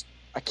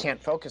 I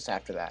can't focus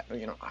after that.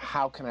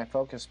 How can I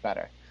focus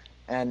better?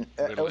 And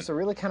it was a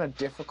really kind of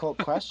difficult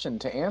question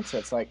to answer.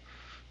 It's like,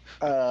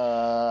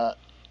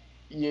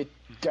 you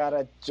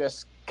gotta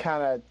just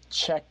kind of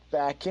check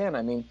back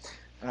in.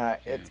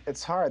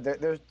 It's hard.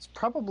 There's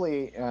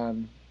probably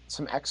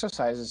some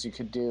exercises you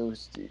could do.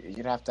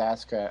 You'd have to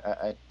ask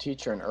a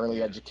teacher, an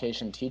early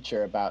education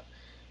teacher, about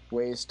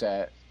ways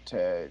to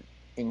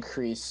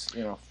increase,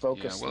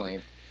 focus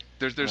length.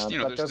 There's a lot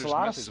of methods of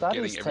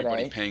studies getting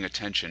everybody today paying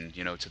attention,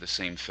 to the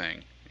same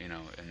thing,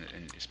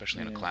 and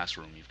especially in a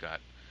classroom, you've got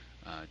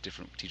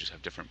different teachers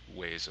have different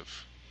ways of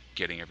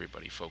getting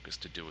everybody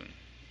focused to doing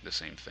the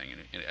same thing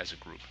as a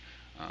group.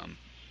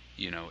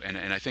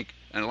 And I think,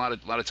 and a lot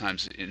of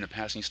times in the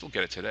past, and you still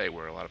get it today,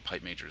 where a lot of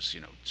pipe majors,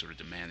 sort of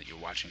demand that you're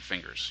watching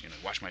fingers,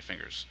 watch my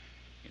fingers,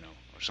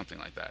 or something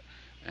like that.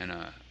 And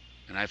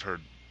I've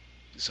heard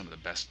some of the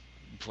best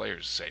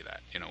players say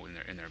that,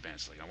 in their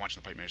bands, like, I'm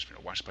watching the pipe major's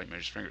fingers, watch the pipe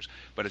major's fingers.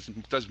 But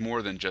it does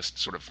more than just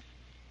sort of,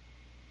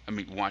 I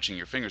mean, watching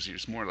your fingers, you're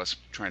just more or less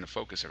trying to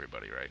focus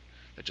everybody, right?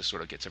 That just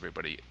sort of gets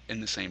everybody in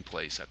the same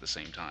place at the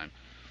same time,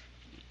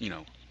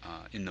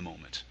 in the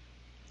moment.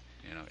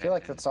 I feel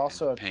like that's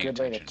also a good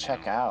way to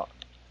check out.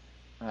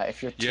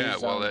 If you're too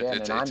zoned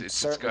in, and I'm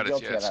certainly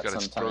guilty of that sometimes. It's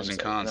got its pros and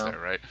cons there,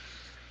 right?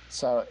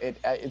 So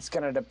it's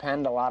going to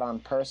depend a lot on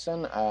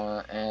person,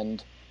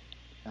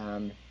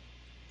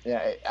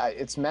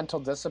 it's mental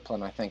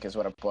discipline, I think, is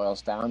what it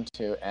boils down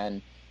to,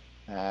 and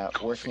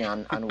working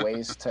on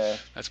ways to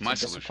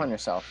discipline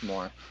yourself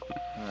more,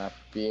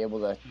 be able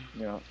to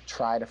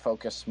try to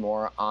focus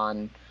more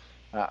on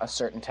a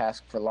certain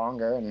task for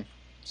longer, and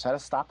set a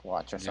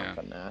stopwatch or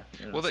something. And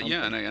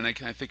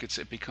I think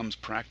it becomes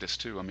practice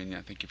too. I mean,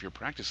 I think if you're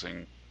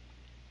practicing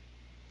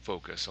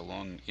focus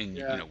along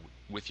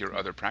with your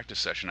other practice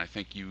session, I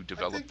think you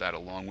develop that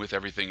along with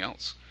everything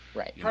else.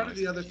 Right. Part of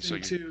the other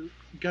thing too,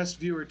 guest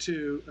viewer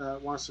too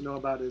wants to know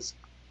about is,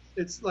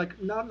 it's like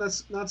not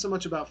so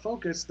much about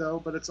focus though,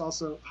 but it's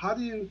also how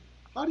do you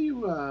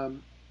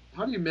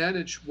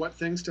manage what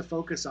things to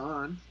focus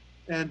on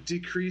and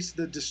decrease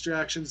the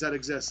distractions that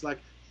exist. Like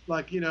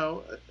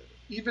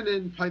even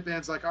in pipe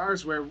bands like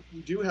ours, where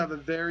we do have a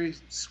very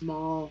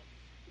small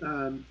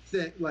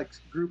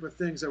group of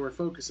things that we're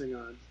focusing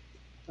on,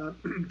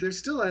 there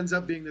still ends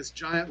up being this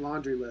giant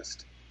laundry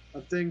list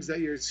of things that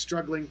you're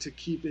struggling to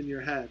keep in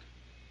your head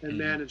and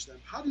manage them.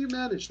 How do you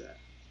manage that?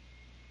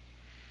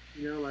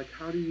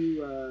 How do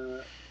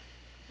you,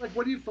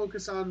 what do you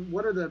focus on?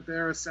 What are the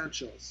bare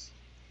essentials?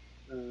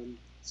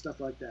 Stuff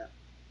like that.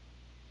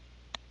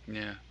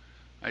 Yeah.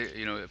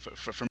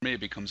 For me, it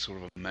becomes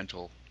sort of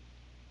mental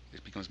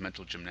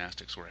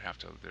gymnastics where I have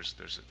to,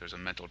 there's a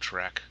mental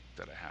track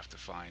that I have to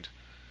find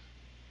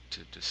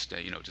to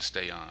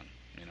stay on,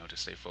 to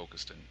stay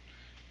focused and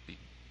be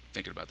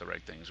thinking about the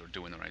right things or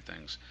doing the right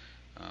things.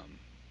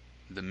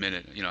 The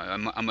minute,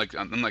 I'm like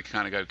the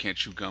kind of guy who can't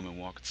chew gum and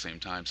walk at the same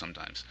time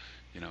sometimes.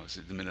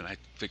 So the minute I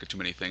think of too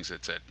many things,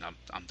 that's it.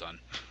 I'm done.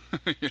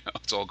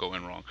 It's all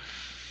going wrong.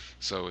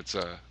 So it's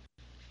I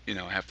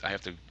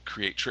have to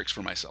create tricks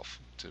for myself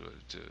to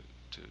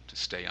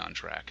stay on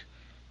track.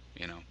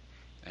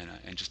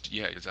 And just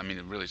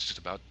it's just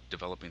about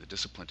developing the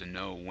discipline to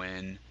know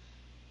when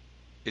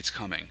it's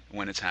coming,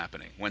 when it's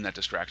happening, when that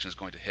distraction is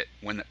going to hit,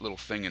 when that little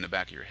thing in the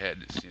back of your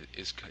head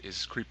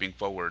is creeping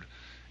forward,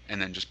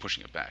 and then just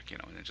pushing it back, and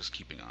then just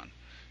keeping on.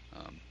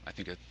 I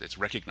think it's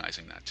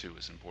recognizing that too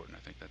is important.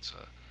 I think that's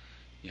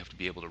you have to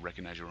be able to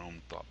recognize your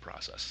own thought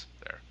process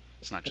there.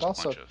 It's not just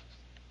a bunch of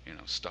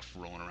stuff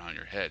rolling around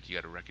your head. You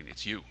got to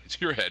recognize it's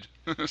your head.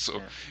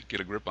 So get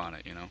a grip on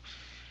it.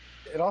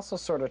 It also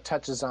sort of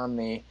touches on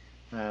the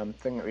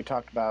thing that we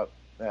talked about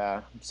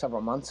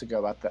several months ago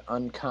about the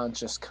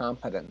unconscious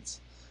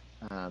competence.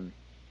 The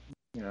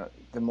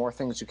more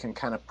things you can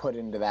kind of put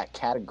into that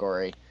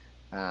category,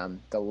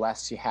 the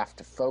less you have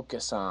to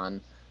focus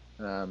on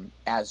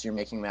as you're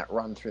making that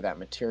run through that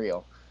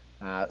material.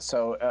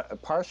 So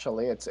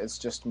partially, it's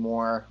just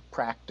more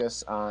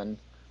practice on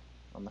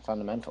the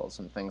fundamentals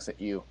and things that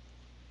so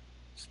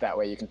that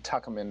way you can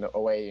tuck them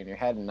away in your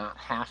head and not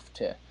have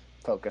to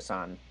focus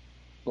on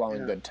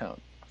blowing good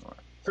tone.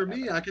 For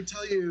me, I can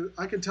tell you,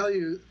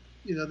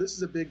 this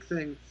is a big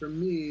thing. For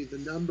me, the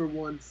number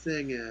one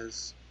thing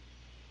is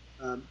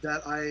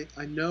that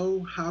I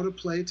know how to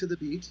play to the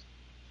beat.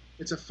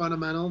 It's a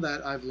fundamental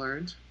that I've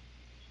learned.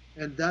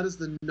 And that is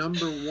the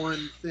number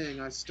one thing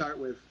I start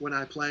with when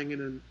I'm playing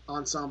in an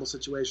ensemble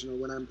situation or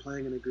when I'm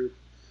playing in a group.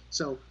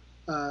 So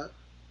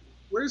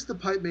where's the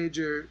pipe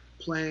major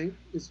playing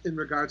in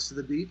regards to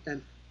the beat,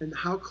 and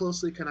how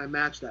closely can I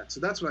match that? So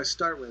that's what I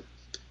start with.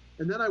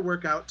 And then I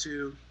work out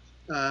to,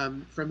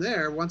 from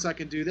there, once I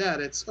can do that,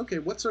 it's, okay,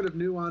 what sort of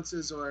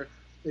nuances or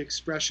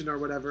expression or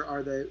whatever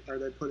are they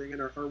putting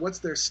in, or what's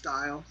their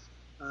style?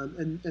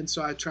 And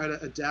so I try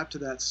to adapt to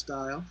that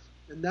style.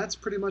 And that's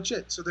pretty much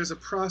it. So there's a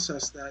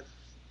process that,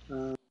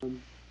 and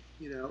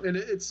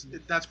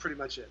that's pretty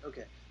much it.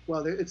 Okay.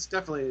 Well, it's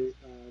definitely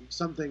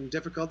something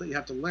difficult that you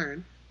have to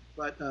learn,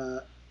 but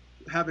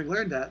having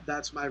learned that,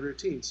 that's my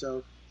routine.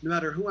 So no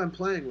matter who I'm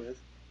playing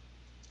with,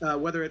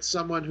 whether it's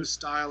someone whose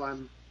style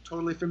I'm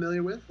totally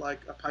familiar with, like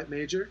a pipe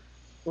major,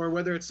 or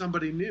whether it's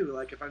somebody new,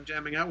 like if I'm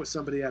jamming out with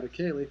somebody at a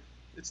Ceilidh,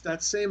 it's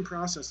that same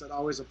process that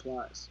always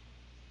applies.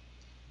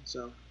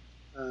 So,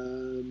 I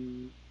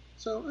don't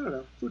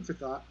know, food for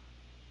thought.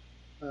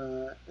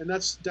 And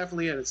that's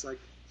definitely it. It's like,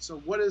 so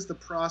what is the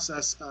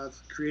process of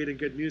creating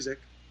good music?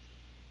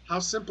 How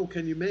simple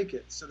can you make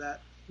it so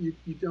that you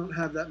don't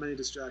have that many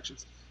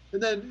distractions?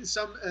 And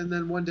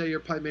then one day your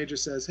pipe major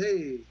says,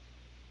 "Hey,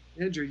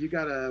 Andrew, you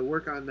got to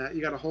work on that.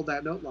 You got to hold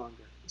that note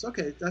longer." It's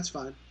okay. That's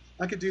fine.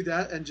 I could do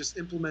that and just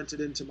implement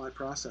it into my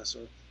process.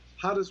 Or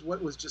how does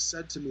what was just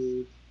said to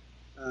me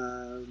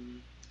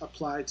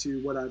apply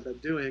to what I've been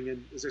doing?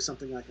 And is there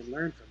something I can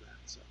learn from that?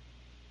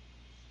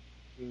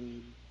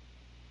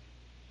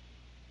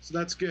 So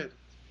that's good.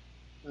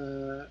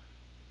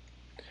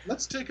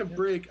 Let's take a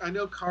break. I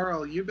know,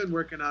 Carl, you've been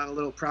working on a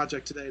little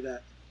project today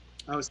that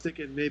I was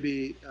thinking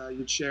maybe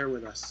you'd share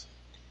with us.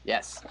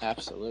 Yes,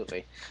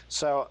 absolutely.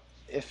 So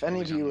if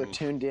any of Always on you the were move.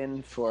 tuned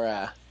in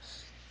for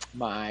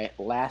my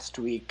last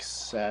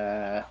week's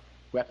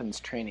weapons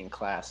training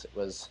class, it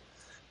was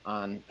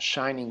on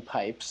shining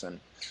pipes, and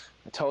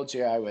I told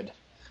you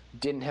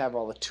didn't have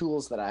all the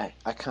tools that I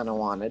kind of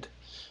wanted,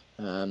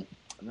 and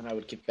then I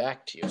would get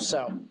back to you.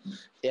 So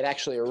it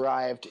actually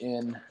arrived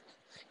in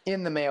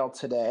the mail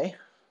today.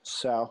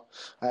 So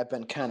I've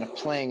been kind of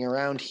playing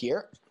around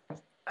here.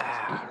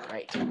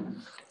 Right.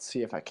 Let's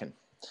see if I can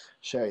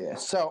show you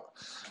this. So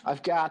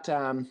I've got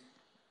a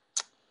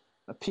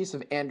piece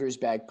of Andrews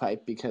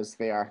bagpipe because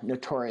they are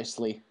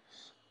notoriously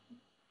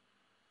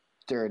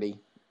dirty,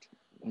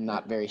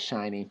 not very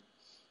shiny.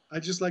 I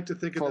just like to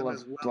think of Full them of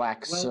as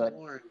black soot.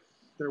 worn.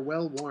 They're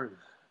well worn.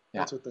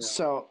 Yeah. That's what they are.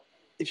 So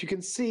if you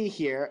can see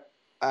here,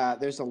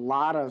 there's a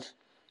lot of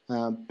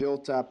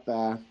built up.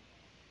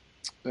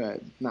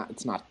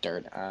 It's not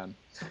dirt.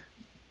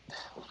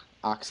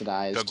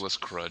 Oxidized. Douglas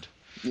crud.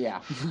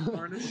 Yeah.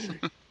 Varnish.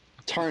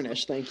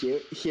 Tarnish. Thank you.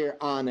 Here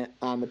on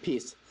the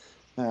piece,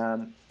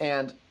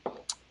 and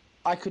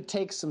I could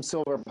take some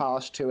silver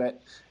polish to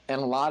it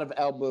and a lot of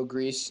elbow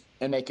grease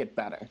and make it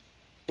better.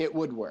 It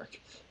would work,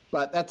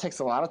 but that takes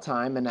a lot of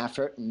time and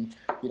effort, and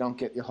you don't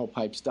get your whole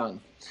pipes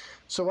done.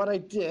 So what I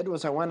did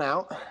was I went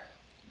out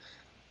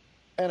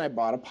and I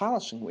bought a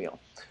polishing wheel.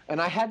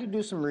 And I had to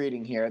do some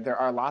reading here. There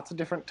are lots of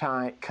different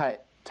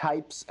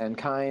types and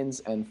kinds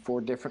and for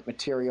different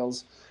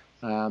materials.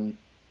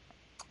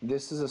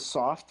 This is a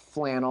soft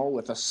flannel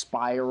with a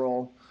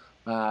spiral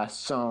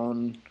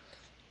sewn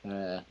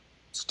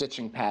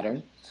stitching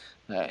pattern.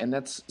 And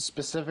that's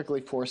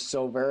specifically for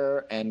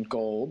silver and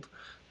gold.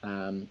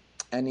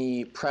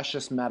 Any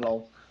precious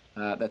metal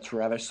that's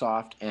rather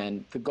soft.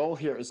 And the goal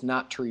here is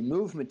not to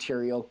remove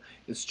material.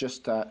 It's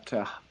just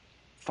to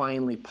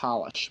finely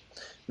polish.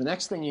 The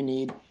next thing you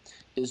need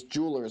is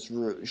jeweler's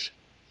rouge,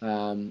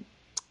 and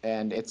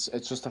it's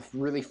just a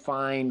really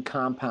fine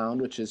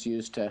compound which is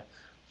used to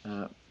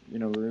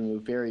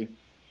remove very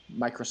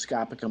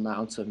microscopic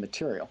amounts of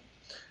material.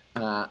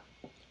 And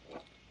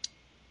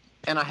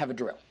I have a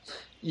drill.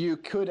 You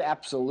could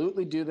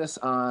absolutely do this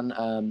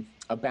on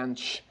a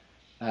bench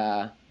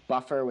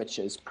buffer, which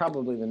is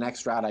probably the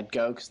next route I'd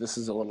go because this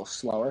is a little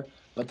slower,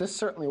 but this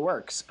certainly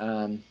works.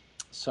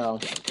 So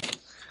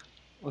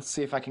let's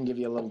see if I can give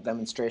you a little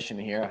demonstration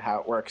here of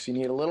how it works. You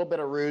need a little bit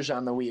of rouge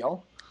on the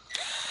wheel.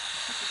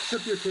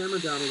 Tip your camera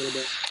down a little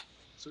bit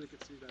so we can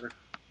see better.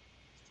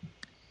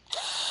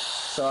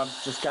 So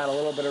I've just got a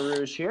little bit of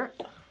rouge here.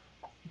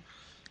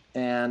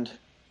 And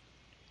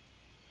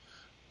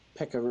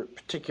pick a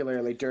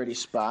particularly dirty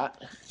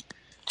spot.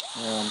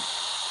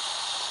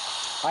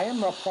 I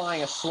am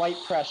applying a slight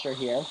pressure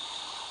here,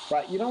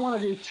 but you don't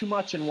want to do too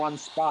much in one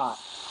spot.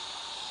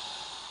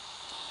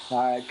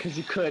 Because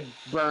you could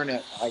burn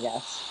it, I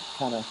guess.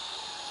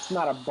 It's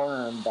not a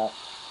burn, but...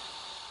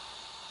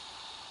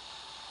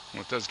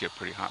 Well, it does get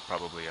pretty hot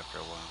probably after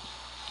a while.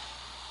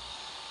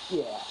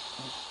 Yeah.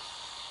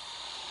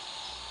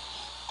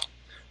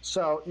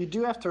 So you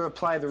do have to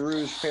apply the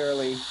rouge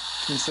fairly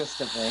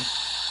consistently.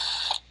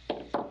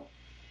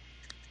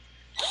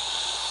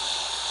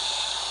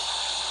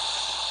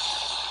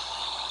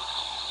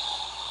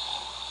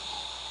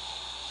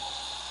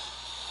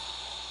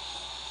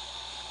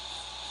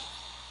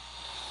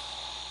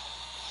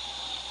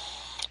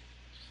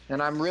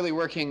 And I'm really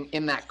working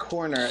in that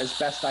corner as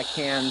best I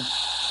can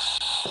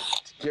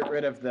to get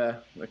rid of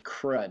the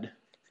crud.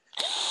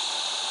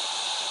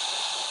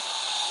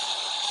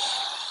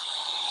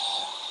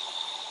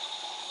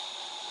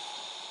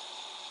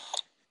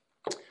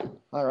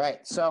 All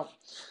right, so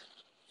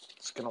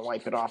just going to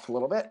wipe it off a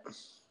little bit.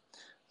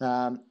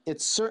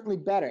 It's certainly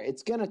better.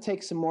 It's going to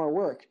take some more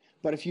work,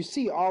 but if you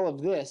see all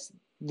of this,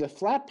 the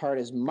flat part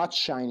is much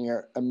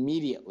shinier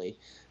immediately.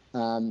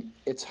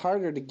 It's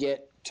harder to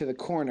get to the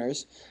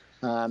corners,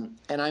 and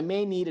I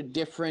may need a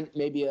different,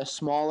 maybe a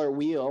smaller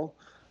wheel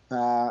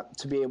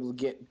to be able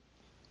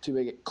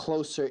to get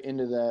closer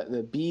into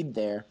the bead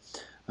there.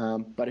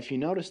 But if you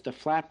notice, the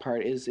flat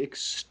part is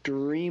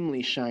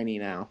extremely shiny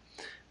now.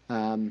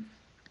 And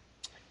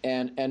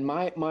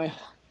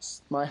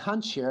my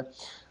hunch here,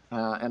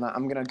 and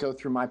I'm going to go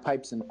through my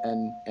pipes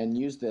and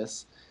use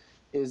this,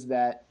 is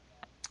that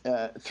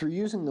through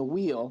using the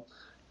wheel,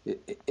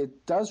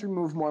 it does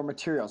remove more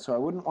material. So I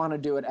wouldn't want to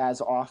do it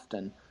as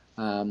often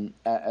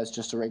as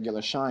just a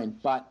regular shine.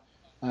 But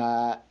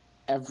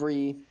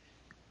every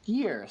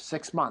year,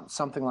 6 months,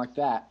 something like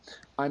that,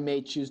 I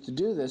may choose to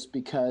do this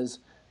because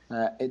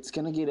it's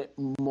going to get it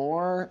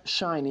more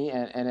shiny,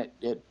 and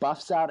it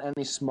buffs out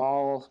any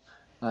small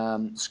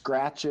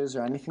scratches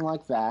or anything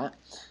like that,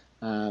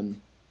 and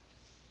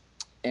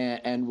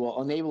will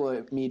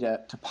enable me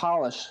to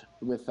polish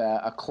with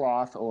a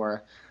cloth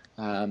or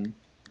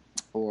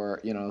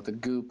the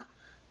goop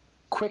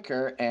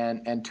quicker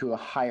and to a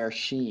higher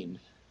sheen.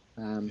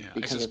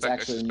 Because it's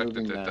actually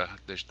moving that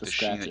the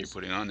sheen that you're scratches.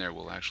 putting on there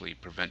will actually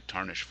prevent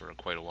tarnish for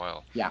quite a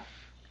while. Yeah.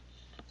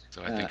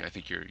 So I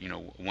think your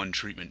one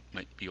treatment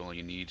might be all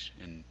you need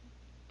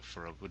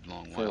for a good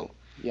long while.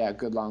 Yeah, a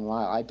good long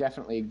while. I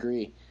definitely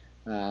agree.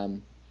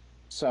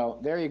 So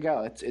there you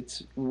go.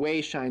 It's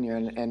way shinier,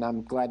 and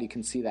I'm glad you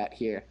can see that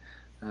here.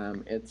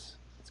 It's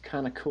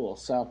kind of cool.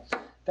 So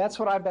that's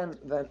what I've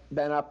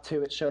been up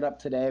to. It showed up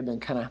today. I've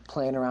been kind of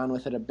playing around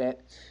with it a bit.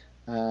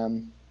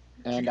 Did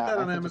you get that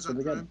on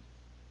Amazon Prime?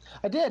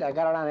 I did. I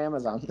got it on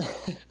Amazon.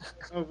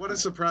 Oh, what a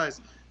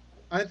surprise.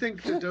 I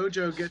think the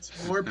dojo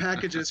gets more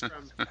packages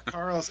from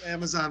Carl's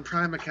Amazon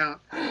Prime account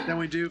than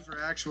we do for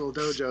actual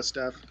dojo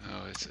stuff.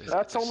 Oh,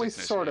 that's only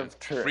sickness, sort man. of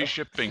true. Free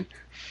shipping.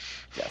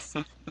 Yes.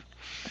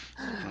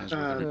 Mine's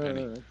worth every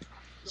penny.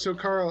 So,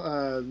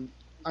 Carl,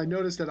 I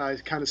noticed that I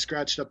kind of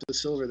scratched up the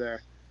silver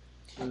there.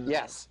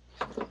 Yes.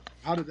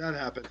 How did that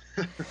happen?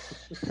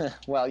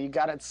 Well, you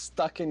got it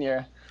stuck in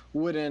your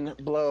wooden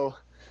blow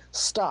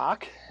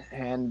stock,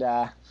 and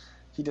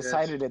he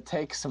decided to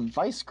take some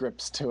vice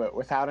grips to it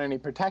without any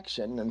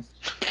protection. And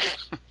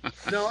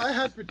No, I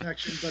had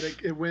protection, but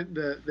it went.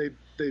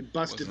 They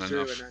busted Wasn't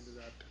through enough.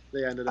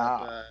 and ended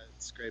up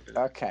scraping it.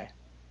 okay.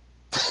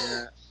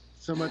 Yeah.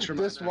 So much for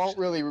This my won't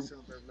really.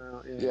 silver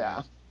mount.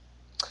 Yeah.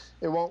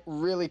 It won't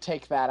really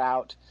take that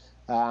out.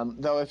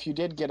 Though if you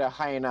did get a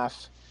high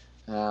enough,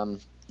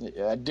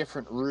 a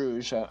different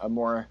rouge, a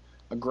more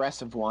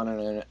aggressive one,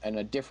 and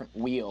a different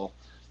wheel,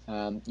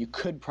 you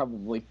could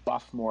probably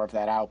buff more of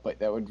that out, but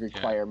that would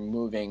require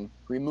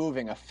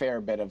removing a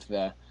fair bit of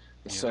the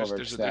silver.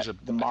 I think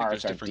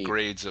there's different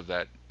grades of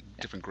that.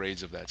 Different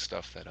grades of that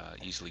stuff that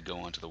easily go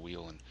onto the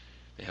wheel, and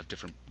they have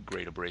different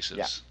grade abrasives.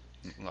 Yeah.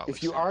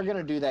 If you are going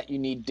to do that, you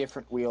need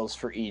different wheels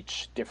for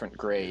each different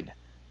grade.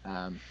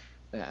 And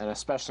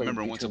especially I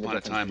remember once upon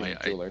a time I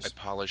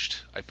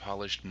polished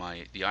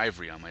the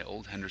ivory on my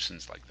old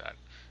Hendersons like that.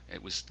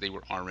 They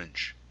were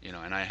orange,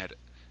 and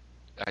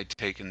I'd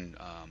taken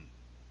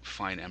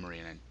fine emery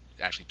and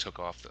I actually took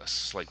off a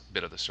slight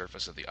bit of the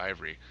surface of the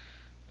ivory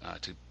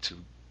to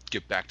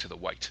get back to the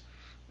white,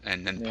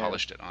 and then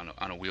polished it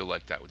on a wheel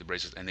like that with the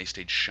abrasives, and they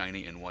stayed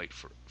shiny and white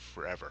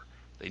forever.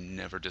 They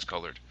never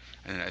discolored.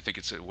 And I think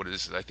it's what it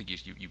is. I think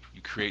you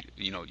create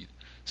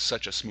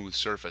such a smooth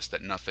surface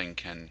that nothing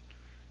can.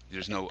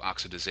 There's no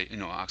oxidization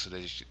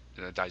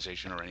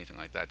or anything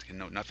like that.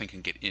 Nothing can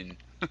get in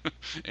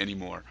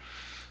anymore.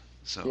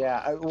 So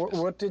yeah,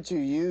 what did you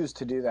use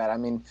to do that? I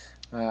mean,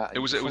 it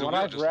was from what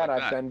I've read,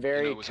 I've been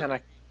very kind of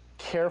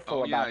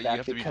careful about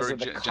that because of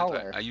the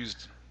color. I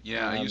used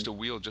a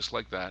wheel just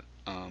like that,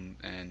 and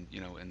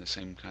in the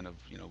same kind of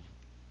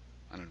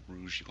I don't know,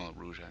 rouge. You call it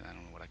rouge. I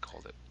don't know what I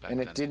called it back then.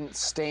 And it didn't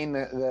stain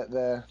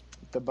the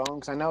bone,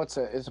 because I know it's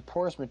a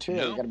porous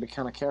material. You got to be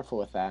kind of careful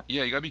with that.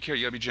 Yeah, you got to be careful.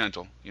 You got to be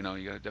gentle. You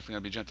definitely got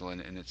to be gentle,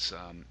 and it's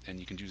and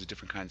you can use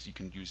different kinds. You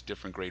can use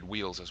different grade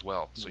wheels as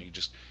well. So you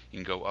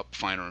can go up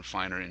finer and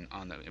finer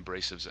on the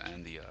abrasives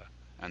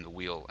and the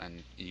wheel,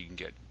 and you can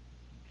get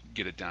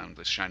it down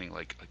to shining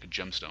like a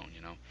gemstone.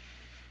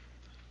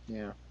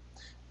 Yeah.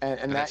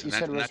 And that you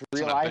said was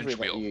real ivory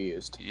that you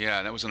used.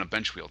 Yeah, that was on a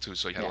bench wheel too,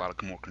 so you had a lot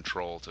more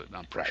control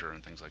on pressure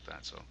and things like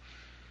that. So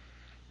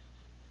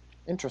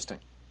interesting.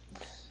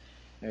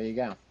 There you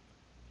go.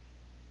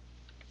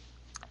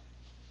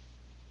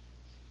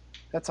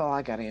 That's all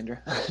I got, Andrew.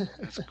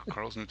 That's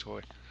Carl's new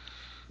toy.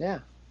 Yeah,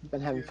 I've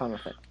been having fun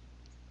with it.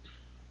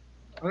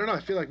 I don't know.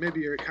 I feel like maybe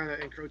you're kind of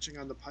encroaching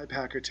on the pipe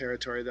hacker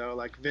territory, though.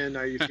 Like, Vin,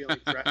 are you feeling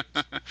threatened?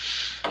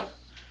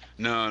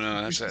 No.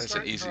 That's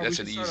an easy.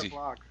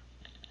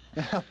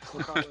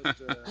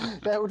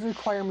 That would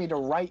require me to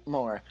write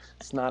more.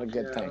 It's not a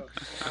good thing.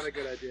 Not a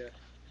good idea.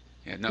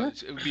 Yeah, no,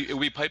 it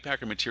would be pipe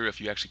hacker material if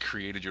you actually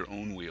created your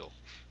own wheel,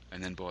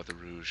 and then bought the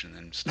rouge and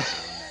then stuck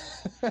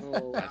it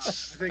on there.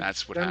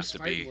 That's what has to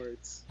be.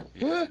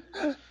 Yeah.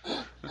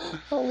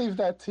 I'll leave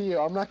that to you.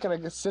 I'm not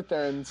gonna sit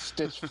there and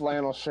stitch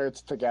flannel shirts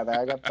together.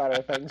 I got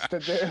better things to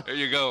do. There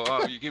you go.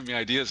 Oh, you give me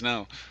ideas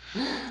now.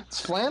 It's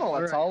flannel.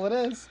 That's all it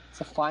is. It's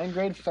a fine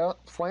grade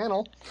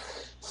flannel.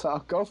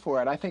 So go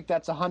for it. I think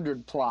that's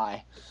 100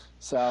 ply.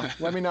 So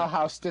let me know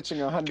how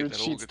stitching 100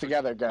 sheets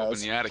together goes.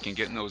 Up in the attic and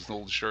getting those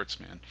old shirts,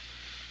 man.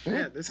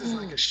 Yeah, this is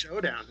like a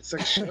showdown. It's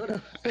like a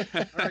showdown. All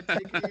right,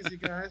 take it easy,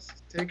 guys.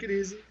 Take it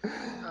easy.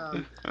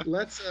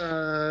 Let's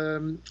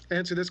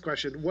answer this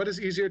question. What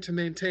is easier to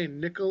maintain,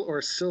 nickel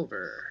or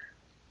silver?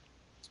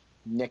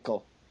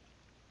 Nickel.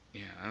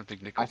 Yeah, I don't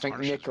think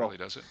nickel really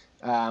does it.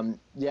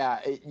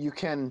 You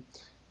can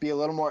be a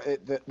little more.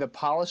 The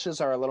polishes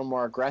are a little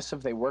more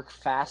aggressive. They work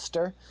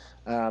faster.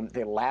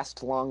 They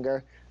last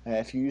longer.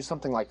 If you use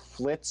something like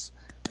Flitz,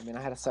 I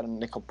had a set of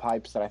nickel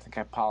pipes that I think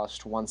I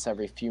polished once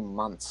every few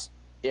months,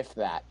 if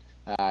that.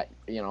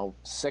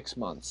 6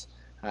 months,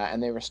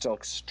 and they were still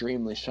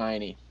extremely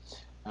shiny.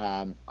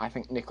 I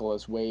think nickel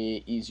is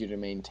way easier to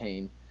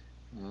maintain.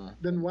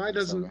 Then why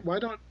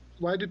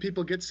do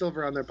people get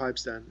silver on their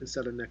pipes then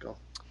instead of nickel?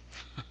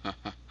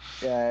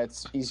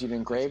 It's easier to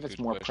engrave. It's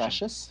more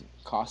precious.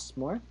 Costs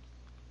more.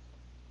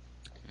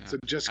 Yeah. So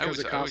just because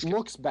it costs,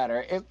 looks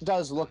better. It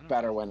does look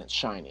better when it's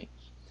shiny.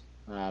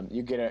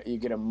 You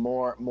get a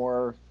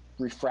more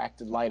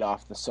refracted light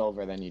off the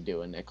silver than you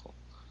do a nickel.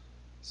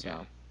 So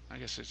yeah. I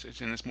guess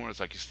it's more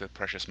like it's the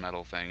precious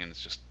metal thing, and it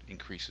just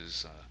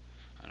increases.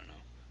 I don't know,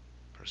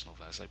 personal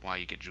value. It's like why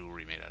you get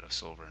jewelry made out of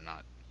silver and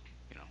not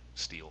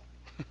steel.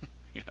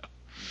 you know.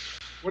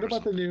 What or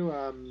about the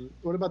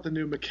something.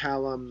 new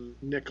McCallum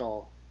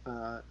nickel,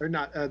 or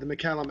not the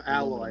McCallum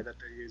alloy Aluminum. that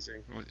they're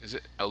using? Is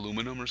it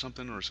aluminum or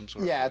something, or some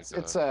sort of Yeah, like?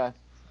 it's a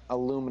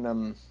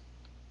aluminum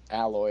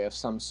alloy of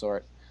some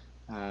sort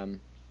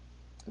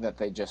that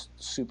they just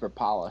super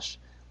polish,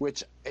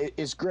 which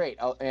is great.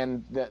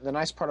 And the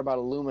nice part about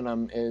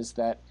aluminum is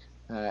that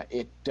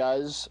it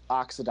does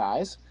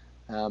oxidize,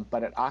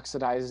 but it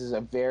oxidizes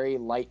a very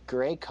light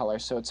gray color,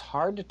 so it's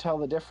hard to tell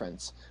the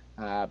difference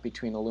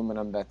between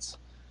aluminum that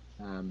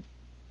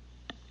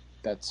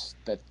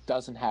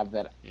doesn't have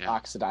that Yeah.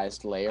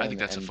 oxidized layer. I think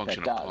that's a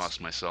function that of does.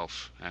 cost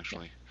myself,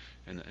 actually,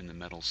 in the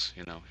metals.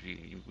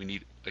 We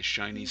need a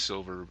shiny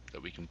silver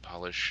that we can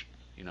polish,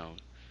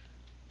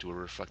 to a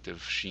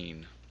reflective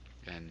sheen,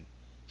 and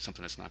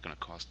something that's not going to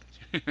cost,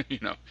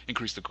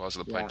 increase the cost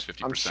of the pipes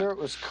 50%. I'm sure it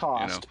was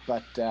cost,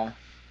 but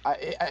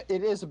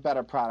it is a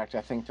better product, I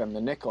think, than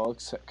the nickel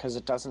because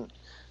it doesn't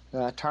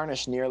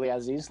tarnish nearly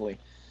as easily.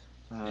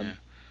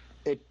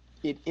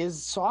 It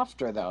is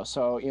softer though,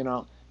 so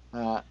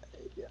a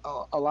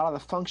lot of the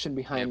function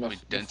behind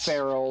the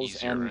ferrules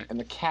and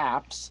the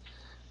caps,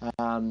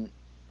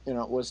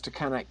 was to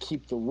kind of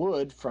keep the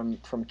wood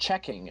from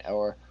checking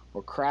or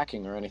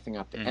cracking or anything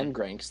at the end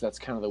grain, because that's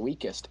kind of the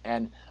weakest.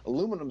 And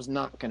aluminum's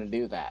not going to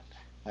do that.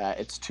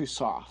 It's too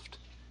soft.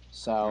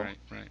 So,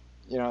 right.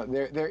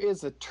 There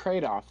is a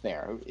trade-off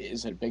there.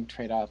 Is it a big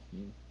trade-off?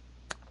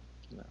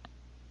 No.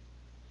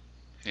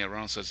 Yeah,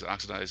 Ronald says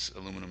oxidized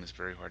aluminum is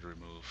very hard to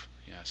remove.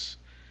 Yes.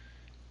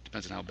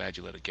 Depends on how bad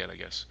you let it get, I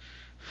guess.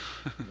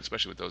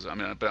 Especially with those. I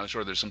mean, but I'm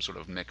sure there's some sort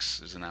of mix.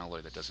 There's an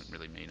alloy that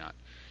you're not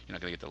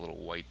going to get the little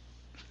white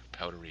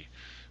powdery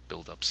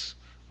buildups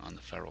on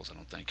the ferrules, I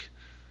don't think.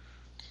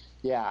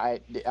 Yeah, I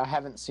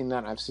haven't seen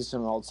that. I've seen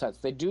some old sets.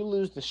 They do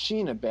lose the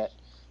sheen a bit,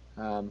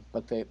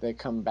 but they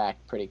come back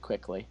pretty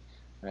quickly.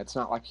 It's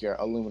not like your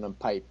aluminum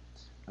pipe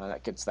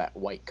that gets that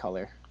white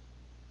color.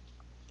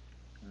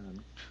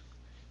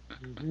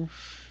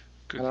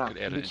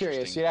 I'd be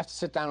curious. You'd have to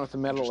sit down with a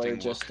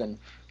metallurgist and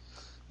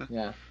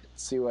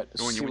see what.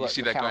 When you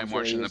see that guy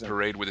marching in the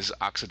parade with his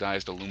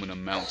oxidized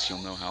aluminum mounts,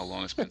 you'll know how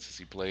long it's been since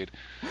he played.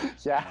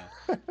 Yeah.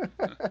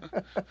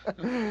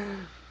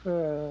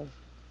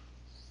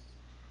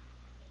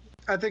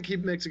 I think he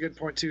makes a good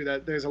point too,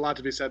 that there's a lot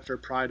to be said for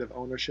pride of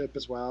ownership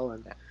as well,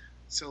 and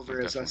silver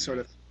is a sort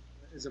of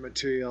is a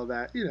material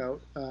that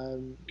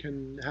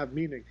can have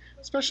meaning,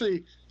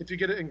 especially if you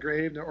get it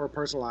engraved or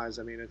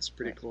personalized. I mean, it's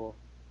pretty cool.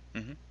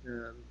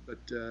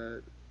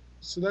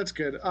 So that's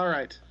good. All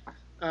right.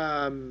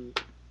 What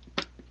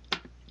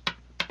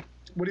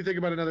do you think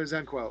about another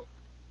Zen quote?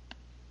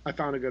 I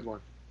found a good one.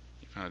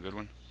 You found a good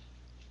one?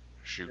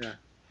 Shoot. Yeah.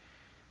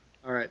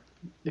 All right.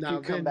 If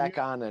you come back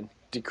on and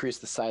decrease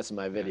the size of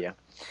my video.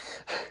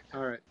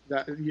 All right.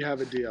 You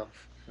have a deal.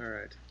 All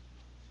right.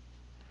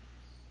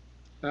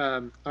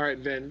 All right,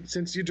 Vin.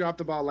 Since you dropped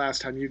the ball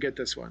last time, you get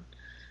this one.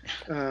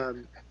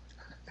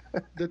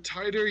 The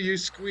tighter you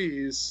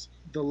squeeze,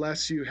 the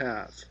less you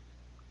have.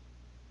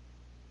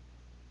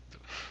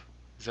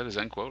 Is that a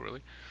Zen quote,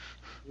 really?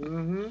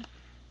 Mm-hmm.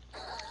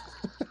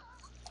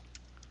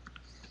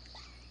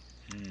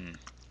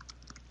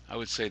 I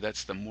would say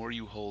that's the more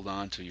you hold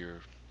on to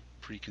your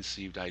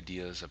preconceived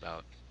ideas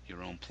about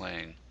your own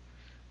playing,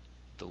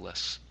 the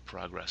less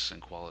progress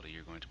and quality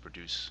you're going to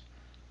produce.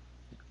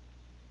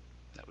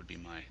 That would be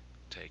my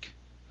take.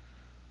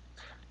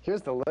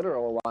 Here's the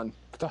literal one: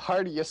 the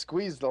harder you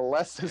squeeze, the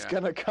less is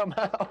gonna come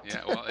out.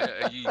 Yeah, well,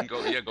 you can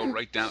go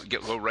right down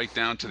to right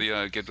down to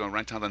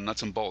the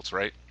nuts and bolts,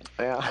 right?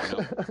 Yeah.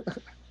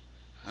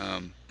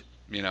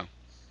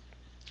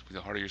 The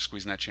harder you're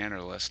squeezing that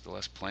channel, the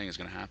less playing is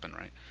going to happen,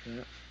 right?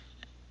 Yeah.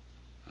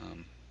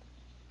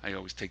 I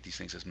always take these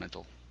things as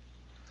mental,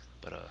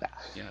 but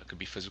it could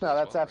be physical. No,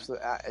 that's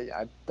absolutely.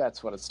 Right?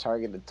 That's what it's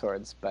targeted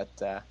towards. But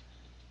yeah.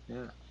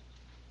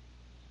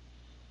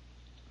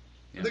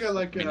 I think I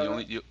like.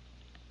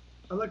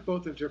 I like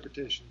both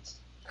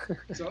interpretations.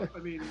 So I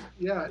mean,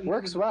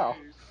 works well.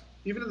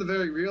 Even in the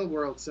very real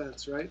world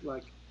sense, right?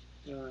 Like,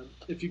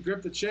 if you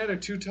grip the channel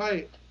too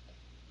tight,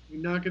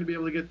 you're not going to be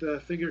able to get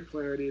the finger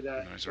clarity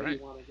that you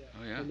want to get.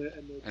 Oh yeah.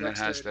 And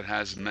that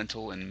has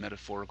mental and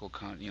metaphorical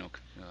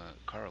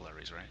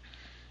corollaries, right?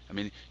 I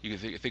mean, you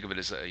can think of it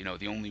as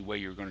the only way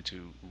you're going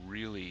to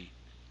really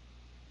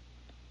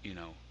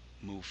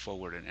move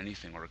forward in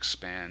anything or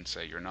expand,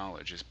 say, your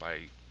knowledge is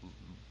by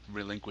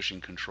relinquishing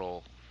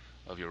control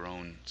of your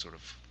own sort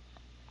of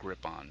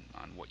grip on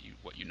what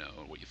you know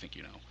or what you think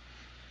you know.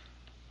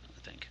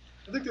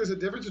 I think there's a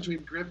difference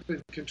between grip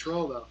and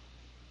control, though.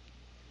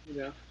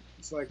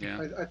 It's like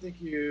I think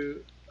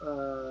you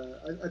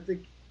I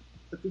think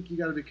you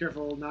got to be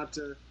careful not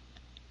to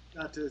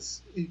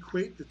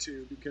equate the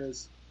two,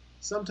 because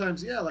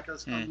sometimes like a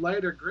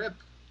lighter grip,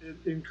 it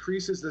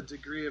increases the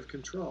degree of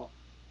control.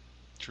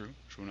 True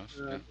enough.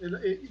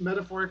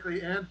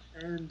 Metaphorically and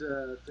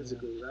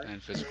physically, right?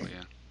 And physically,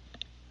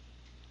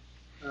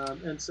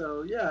 and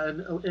so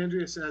and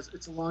Andrea says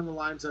it's along the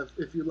lines of,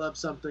 if you love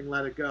something,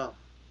 let it go.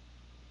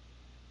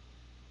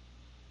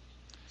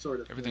 sort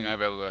of Everything thing.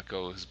 I've ever let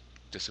go has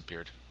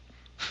disappeared,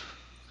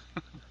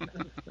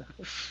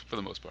 for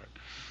the most part.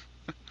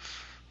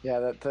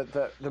 Yeah,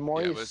 the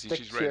more Yeah, you but stick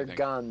she's to right, I your think.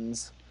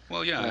 guns,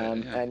 Well, yeah,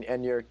 yeah,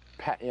 and you're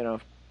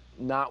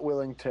not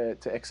willing to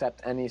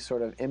accept any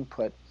sort of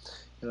input,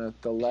 yeah.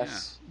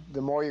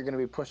 the more you're going to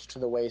be pushed to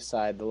the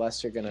wayside, the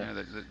less you're going to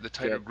Yeah, the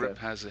tighter get grip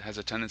has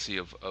a tendency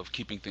of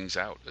keeping things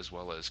out as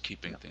well as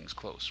keeping things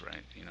close,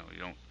 right? You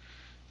don't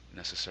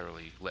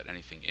necessarily let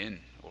anything in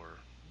or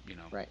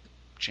right.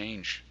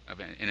 change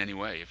in any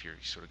way if you're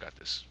sort of got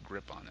this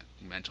grip on it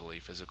mentally,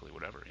 physically,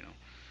 whatever.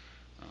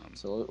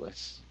 Absolutely.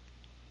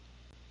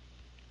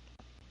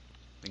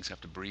 Things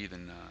have to breathe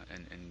and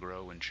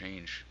grow and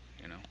change.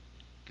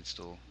 It's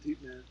still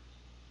Deep, man.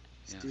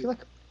 It's Yeah.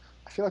 deep.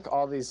 I feel like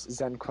all these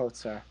Zen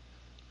quotes are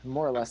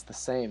more or less the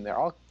same. They're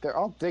all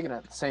digging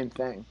at the same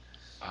thing.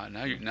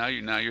 Now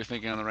you're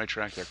thinking on the right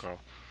track there, Carl.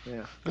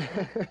 Yeah.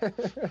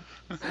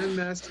 Zen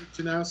Master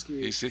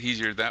Janowski.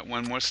 He's that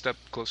one more step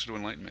closer to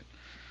enlightenment.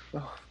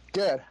 Oh,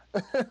 good.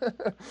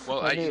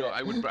 Well,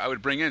 I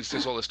would bring in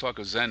since all this talk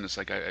of Zen. It's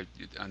like I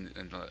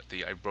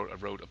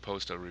wrote a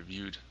post. I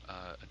reviewed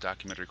a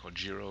documentary called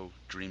Jiro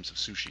Dreams of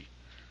Sushi,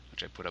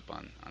 which I put up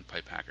on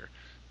Pipe Hacker,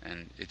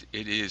 and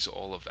it is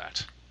all of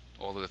that,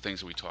 all of the things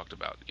that we talked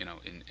about.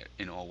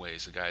 In all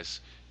ways. The guy's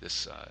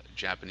this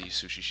Japanese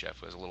sushi chef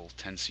who has a little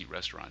 10-seat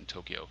restaurant in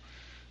Tokyo,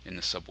 in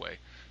the subway,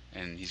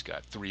 and he's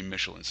got 3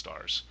 Michelin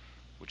stars,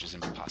 which is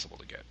impossible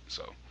to get.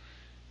 So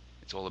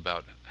it's all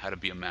about how to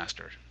be a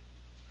master.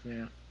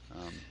 Yeah.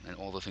 And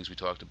all the things we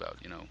talked about,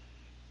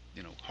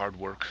 hard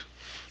work,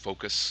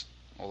 focus,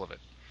 all of it.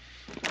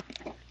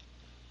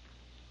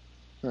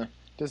 Huh.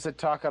 Does it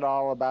talk at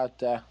all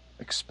about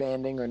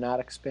expanding or not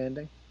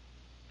expanding?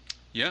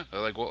 Yeah,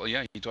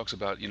 he talks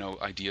about,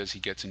 ideas he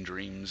gets in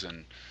dreams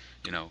and,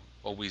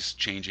 always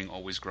changing,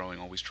 always growing,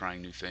 always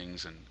trying new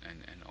things and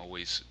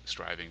always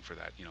striving for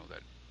that,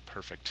 that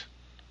perfect,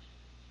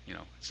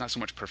 it's not so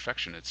much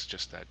perfection, it's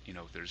just that,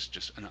 there's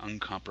just an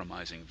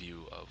uncompromising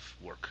view of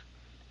work,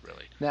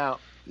 really. Now,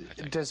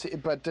 does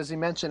he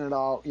mention at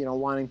all,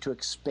 wanting to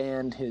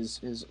expand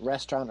his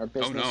restaurant or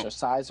business or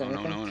size or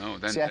anything? No.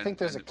 I think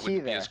there's a key there. It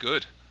wouldn't be as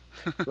good.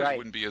 Right. It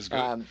wouldn't be as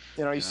good.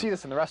 You see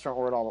this in the restaurant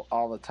world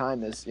all the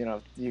time. Is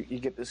you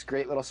get this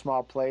great little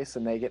small place,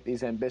 and they get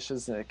these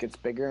ambitions, and it gets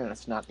bigger, and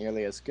it's not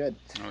nearly as good.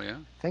 Oh yeah.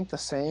 I think the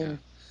same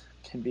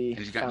can be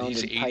found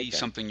he's in 80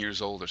 something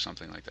years old or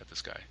something like that.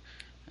 This guy,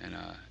 and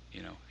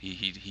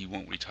he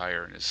won't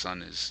retire, and his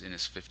son is in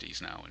his 50s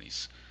now, and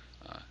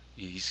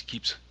he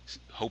keeps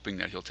hoping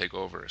that he'll take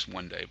over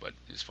one day, but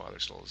his father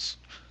still is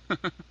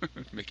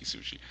making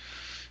sushi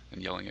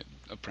and yelling at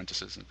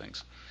apprentices and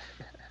things.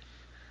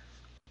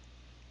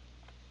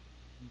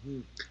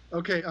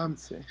 Okay.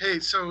 Hey,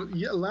 so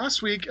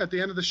last week at the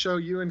end of the show,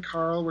 you and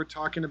Carl were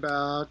talking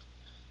about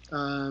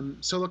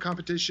solo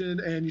competition,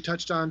 and you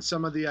touched on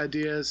some of the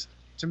ideas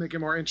to make it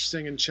more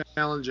interesting and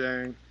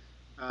challenging.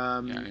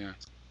 Yeah.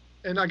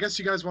 And I guess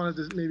you guys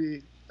wanted to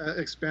maybe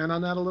expand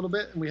on that a little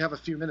bit, and we have a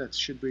few minutes.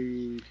 Should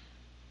we?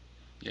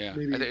 Yeah,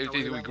 maybe I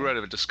think we grew out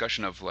of a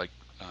discussion of like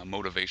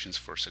motivations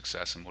for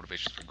success and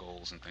motivations for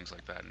goals and things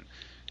like that, and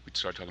we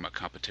started talking about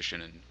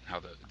competition and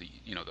how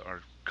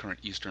our current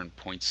Eastern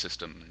point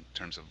system in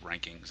terms of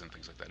rankings and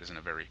things like that isn't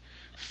a very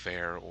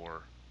fair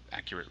or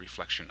accurate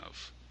reflection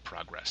of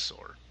progress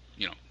or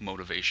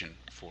motivation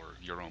for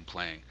your own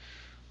playing.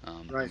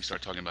 Right. We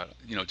start talking about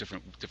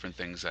different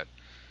things that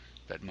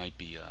might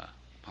be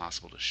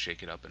possible to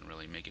shake it up and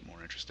really make it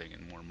more interesting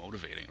and more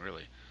motivating,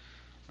 really.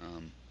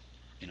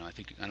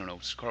 I don't know,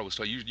 Carl was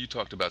talking, you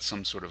talked about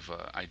some sort of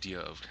idea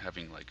of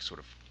having like sort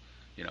of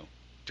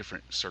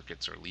different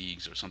circuits or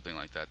leagues or something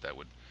like that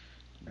would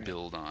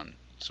build on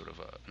sort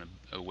of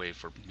a way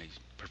for maybe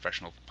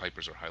professional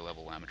pipers or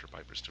high-level amateur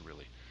pipers to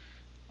really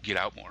get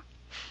out more.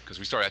 Because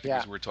we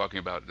were talking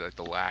about like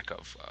the lack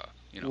of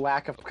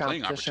lack of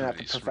playing competition at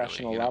the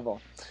professional really,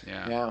 level.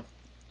 Yeah.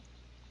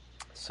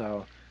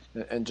 So,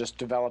 and just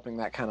developing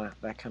that kind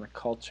of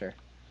culture.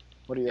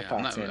 What are your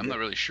thoughts? I'm not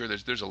really sure.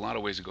 There's a lot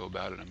of ways to go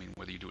about it. I mean,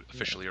 whether you do it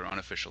officially or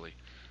unofficially.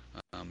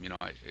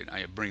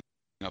 I bring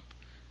up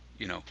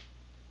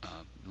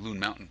Loon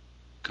Mountain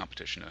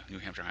competition, New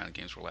Hampshire Highland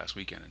Games were last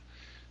weekend,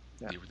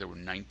 and there were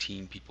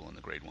 19 people in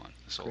the Grade 1,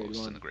 the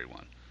soloists in the Grade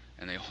 1,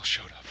 and they all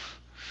showed up.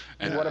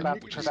 And what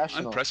about the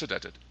professional?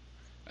 Unprecedented.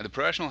 And the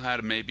professional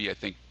had maybe, I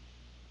think,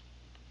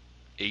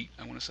 8,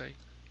 I want to say.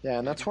 Yeah,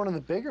 and that's one of the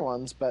bigger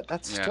ones, but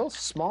that's still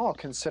small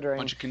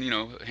considering.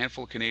 A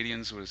handful of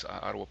Canadians.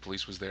 Ottawa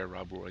Police was there.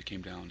 Rob Roy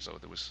came down, so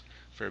there was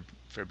a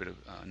fair bit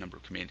of number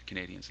of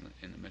Canadians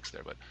in the mix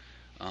there. But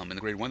in the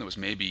Grade 1, there was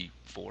maybe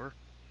 4,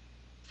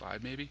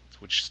 5 maybe,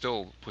 which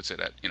still puts it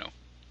at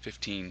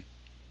 15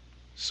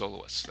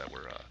 soloists that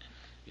were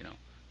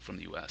from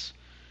the U.S.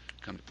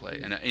 come to play.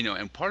 And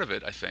and part of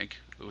it, I think,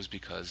 was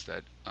because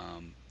that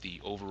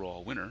the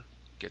overall winner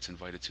gets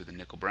invited to the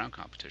Nickel Brown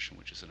competition,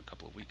 which is in a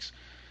couple of weeks.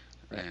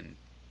 Right. And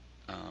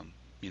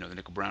the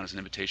Nickel Brown is an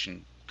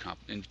invitation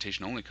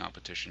only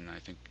competition. I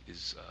think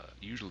is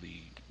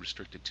usually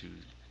restricted to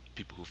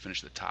people who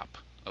finish the top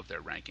of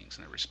their rankings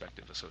and their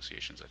respective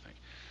associations, I think.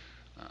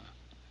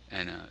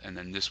 And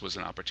then this was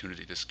an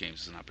opportunity. This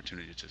games is an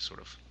opportunity to sort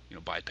of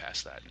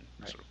bypass that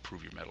and sort of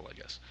prove your mettle, I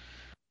guess.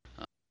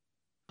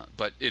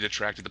 But it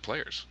attracted the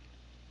players.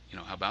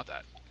 How about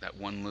that? That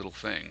one little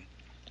thing,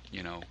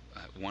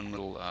 one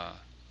little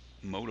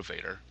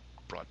motivator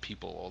brought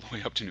people all the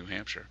way up to New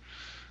Hampshire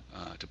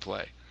to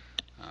play.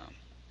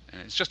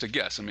 And it's just a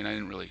guess. I mean, I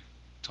didn't really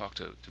talk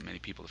to many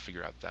people to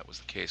figure out that was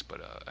the case,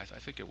 but I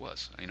think it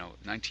was.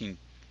 19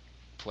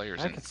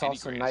 players in any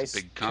grade is a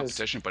big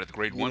competition, but at the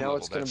grade 1 level,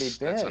 that's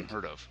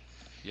unheard of.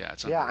 Yeah,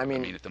 it's unheard of. I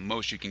mean, at the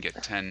most you can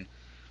get 10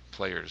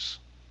 players,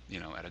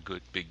 at a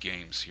good big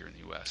games here in the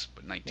U.S.,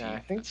 but 19. Yeah,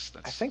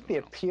 I think the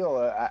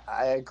appeal.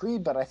 I agree,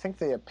 but I think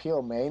the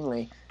appeal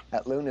mainly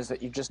at Loon is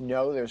that you just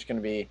know there's going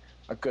to be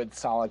a good,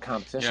 solid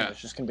competition. Yeah.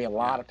 There's just going to be a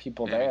lot of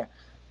people there,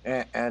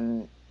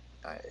 and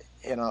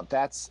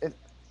that's it.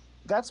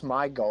 That's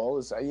my goal.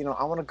 Is I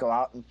want to go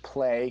out and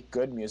play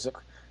good music,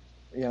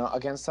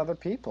 against other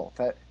people.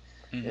 That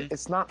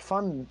it's not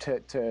fun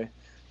to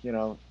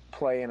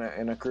play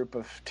in a group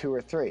of 2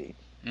 or 3.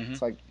 Mm-hmm.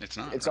 It's like it's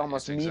not. It's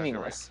almost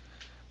meaningless.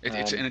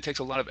 Exactly right. And it takes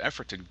a lot of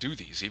effort to do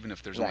these, even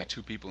if there's only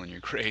 2 people in your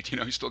grade.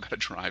 You still got to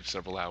drive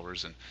several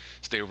hours and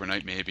stay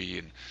overnight maybe,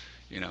 and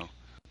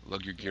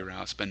lug your gear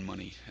out, spend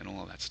money, and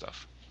all of that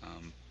stuff.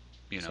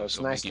 So it's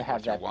nice to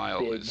have that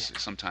while is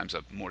sometimes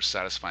a more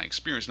satisfying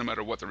experience, no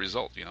matter what the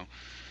result.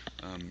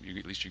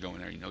 At least you go in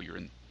there, you're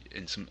in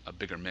a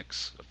bigger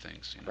mix of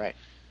things. Right.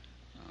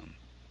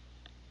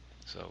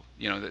 So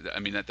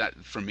that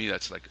for me,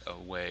 that's like a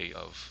way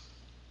of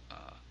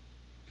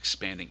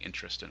expanding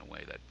interest in a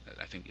way that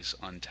I think is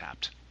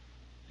untapped.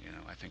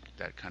 I think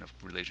that kind of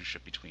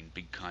relationship between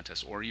big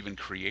contests, or even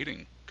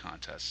creating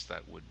contests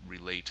that would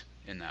relate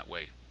in that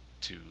way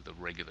to the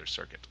regular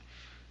circuit.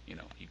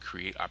 You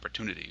create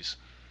opportunities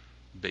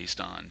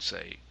based on,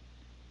 say,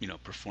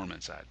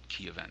 performance at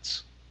key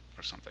events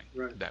or something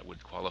that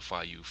would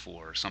qualify you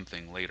for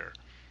something later,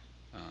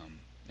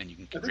 and you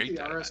can create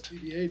that. I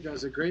think the RSPBA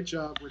does a great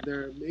job with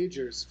their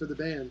majors for the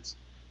bands.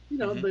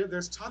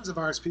 There's tons of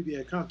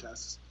RSPBA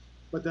contests,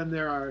 but then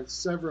there are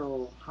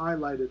several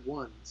highlighted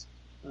ones,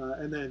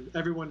 and then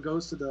everyone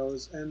goes to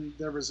those, and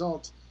their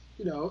result,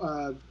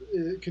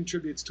 it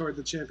contributes toward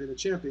the Champion of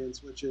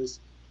Champions, which is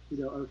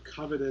a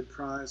coveted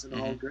prize in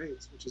all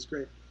grades, which is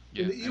great.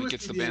 Yeah, and it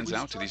gets the bands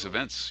out to these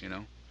events,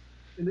 In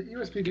the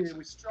USPBA,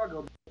 we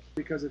struggle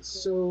because it's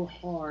so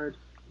hard.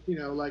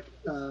 I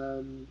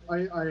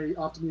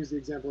often use the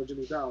example of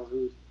Jimmy Bell,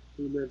 who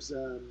lives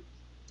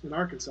in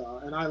Arkansas,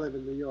 and I live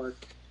in New York.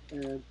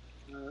 And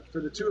for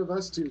the 2 of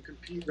us to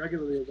compete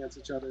regularly against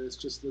each other is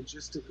just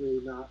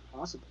logistically not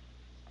possible.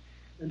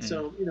 And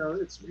so,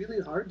 it's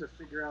really hard to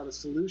figure out a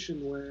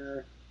solution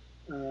where,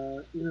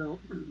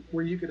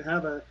 where you could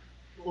have a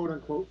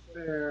quote-unquote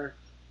fair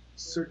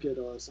circuit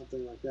or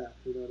something like that.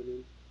 You know what I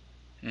mean?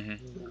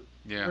 Mm-hmm.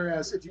 Yeah.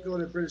 Whereas if you go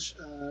to British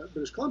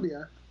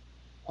Columbia,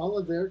 all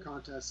of their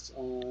contests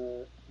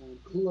are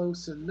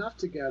close enough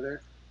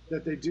together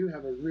that they do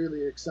have a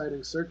really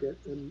exciting circuit.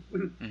 And,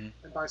 and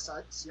by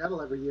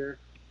Seattle every year,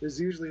 there's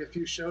usually a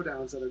few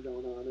showdowns that are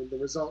going on, and the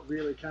result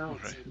really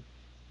counts. Right.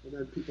 And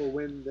then people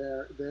win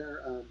their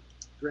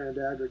grand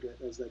aggregate,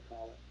 as they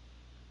call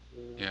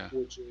it,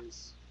 which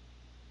is.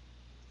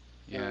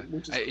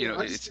 Which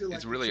is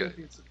it's really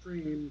Champion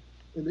Supreme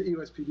in the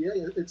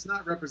USPBA. It's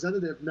not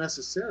representative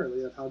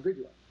necessarily of how good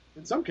you are.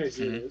 In some cases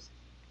it is,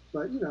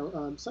 but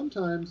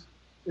sometimes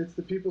it's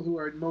the people who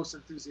are most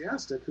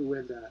enthusiastic who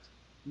win that,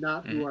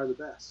 not who are the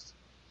best.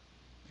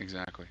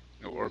 Exactly.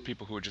 Or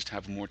people who just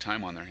have more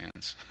time on their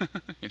hands,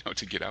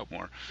 to get out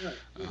more, right.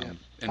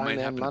 And might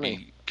happen to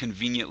be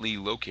conveniently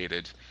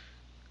located,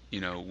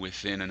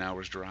 within an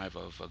hour's drive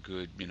of a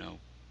good,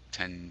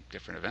 10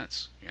 different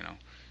events.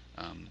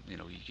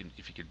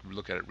 If you could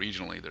look at it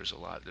regionally, there's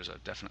a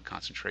definite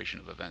concentration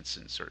of events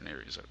in certain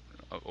areas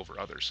over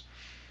others.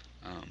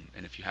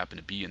 And if you happen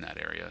to be in that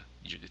area,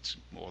 it's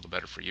all the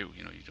better for you.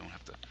 You don't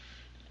have to.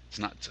 It's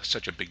not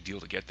such a big deal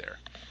to get there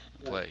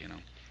and play.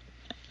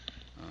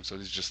 So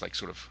there's just like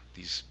sort of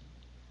these,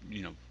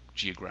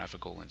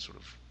 geographical and sort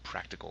of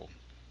practical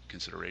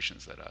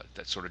considerations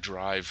that sort of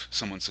drive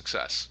someone's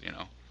success.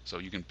 So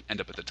you can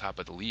end up at the top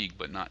of the league,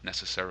 but not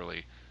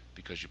necessarily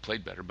because you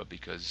played better, but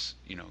because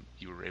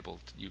you were able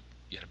to, you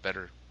had a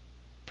better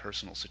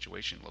personal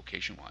situation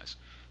location-wise.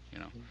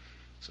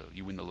 So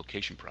you win the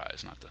location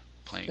prize, not the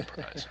playing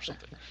prize or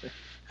something.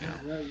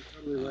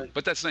 Totally right.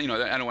 But that's I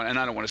don't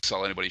want to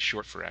sell anybody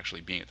short for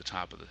actually being at the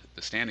top of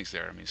the standings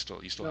there. I mean,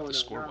 you still have to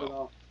score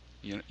well.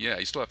 You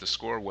still have to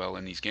score well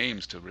in these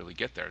games to really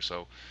get there.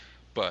 So,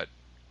 but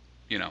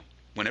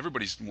when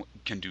everybody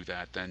can do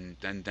that, then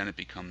it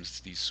becomes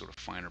these sort of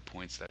finer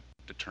points that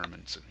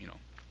determine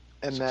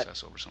and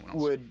success over someone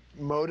else. Would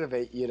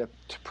motivate you to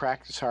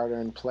practice harder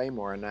and play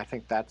more. And I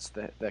think that's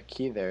the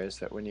key there, is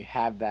that when you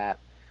have that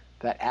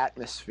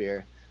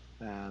atmosphere,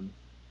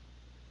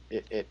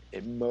 it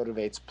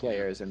motivates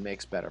players and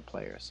makes better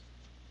players.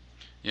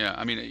 Yeah,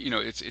 I mean,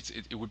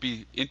 it would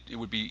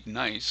be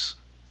nice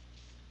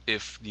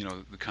if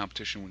the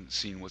competition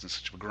scene wasn't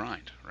such a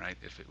grind, right?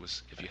 If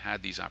you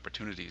had these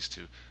opportunities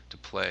to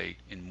play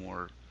in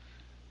more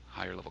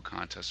higher level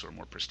contests or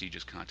more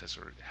prestigious contests,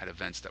 or had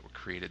events that were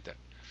created that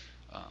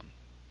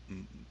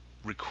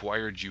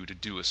required you to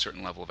do a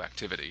certain level of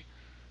activity,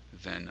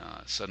 then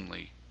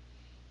suddenly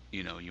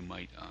you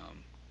might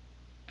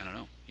I don't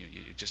know,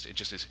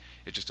 it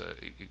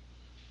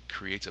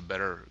creates a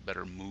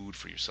better mood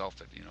for yourself,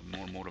 that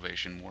more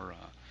motivation, more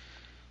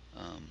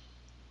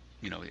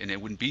and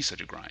it wouldn't be such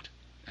a grind.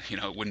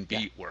 It wouldn't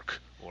be work,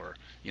 or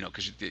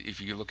because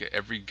if you look at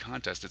every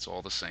contest, it's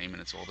all the same,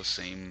 and it's all the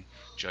same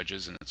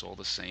judges, and it's all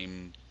the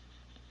same.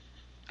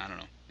 I don't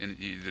know, and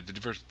the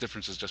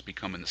differences just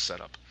become in the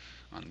setup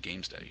on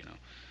games day,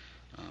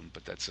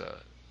 but that's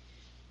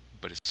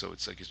but it's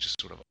like it's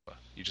just sort of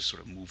you just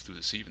sort of move through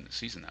the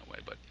season that way.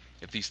 But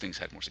if these things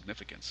had more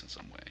significance in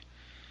some way,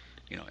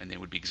 and they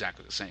would be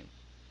exactly the same,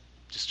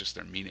 just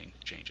their meaning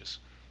changes,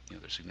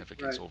 their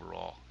significance Right.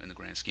 overall in the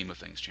grand scheme of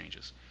things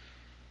changes.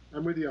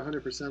 I'm with you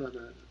 100% on that.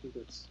 I think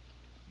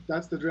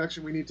that's the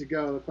direction we need to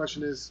go. The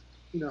question is,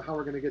 how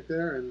we're going to get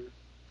there, and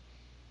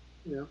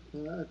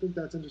I think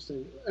that's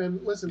interesting.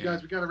 And listen, Yeah.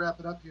 guys, we got to wrap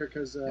it up here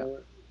because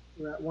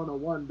we're at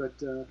 101. But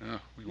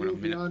We we'll went a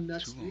be minute on too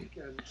next long. week,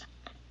 and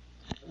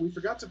we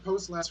forgot to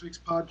post last week's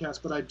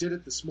podcast, but I did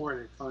it this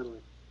morning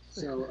finally.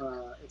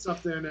 So it's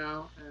up there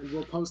now, and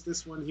we'll post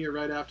this one here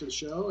right after the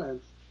show,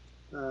 and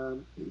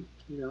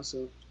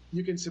so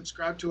you can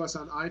subscribe to us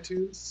on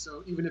iTunes.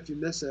 So even if you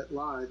miss it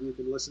live, you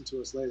can listen to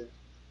us later.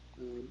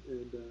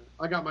 And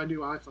I got my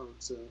new iPhone,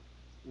 so.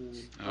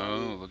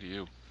 Oh, look at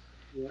you.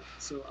 Yeah,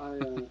 so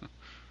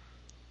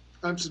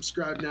I'm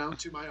subscribed now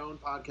to my own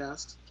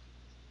podcast.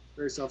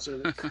 Very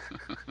self-serving.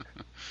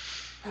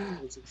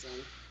 It's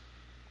exciting.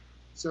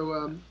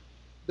 So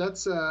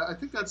that's I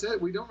think that's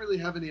it. We don't really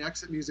have any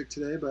exit music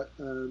today, but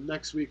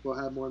next week we'll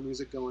have more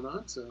music going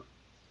on. So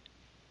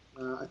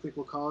I think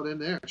we'll call it in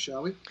there,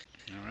 shall we?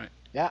 All right.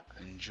 Yeah.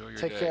 Enjoy your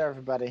Take day. care,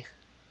 everybody.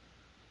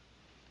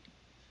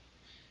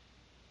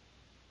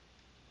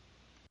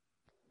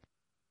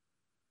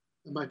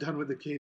 Am I done with the key?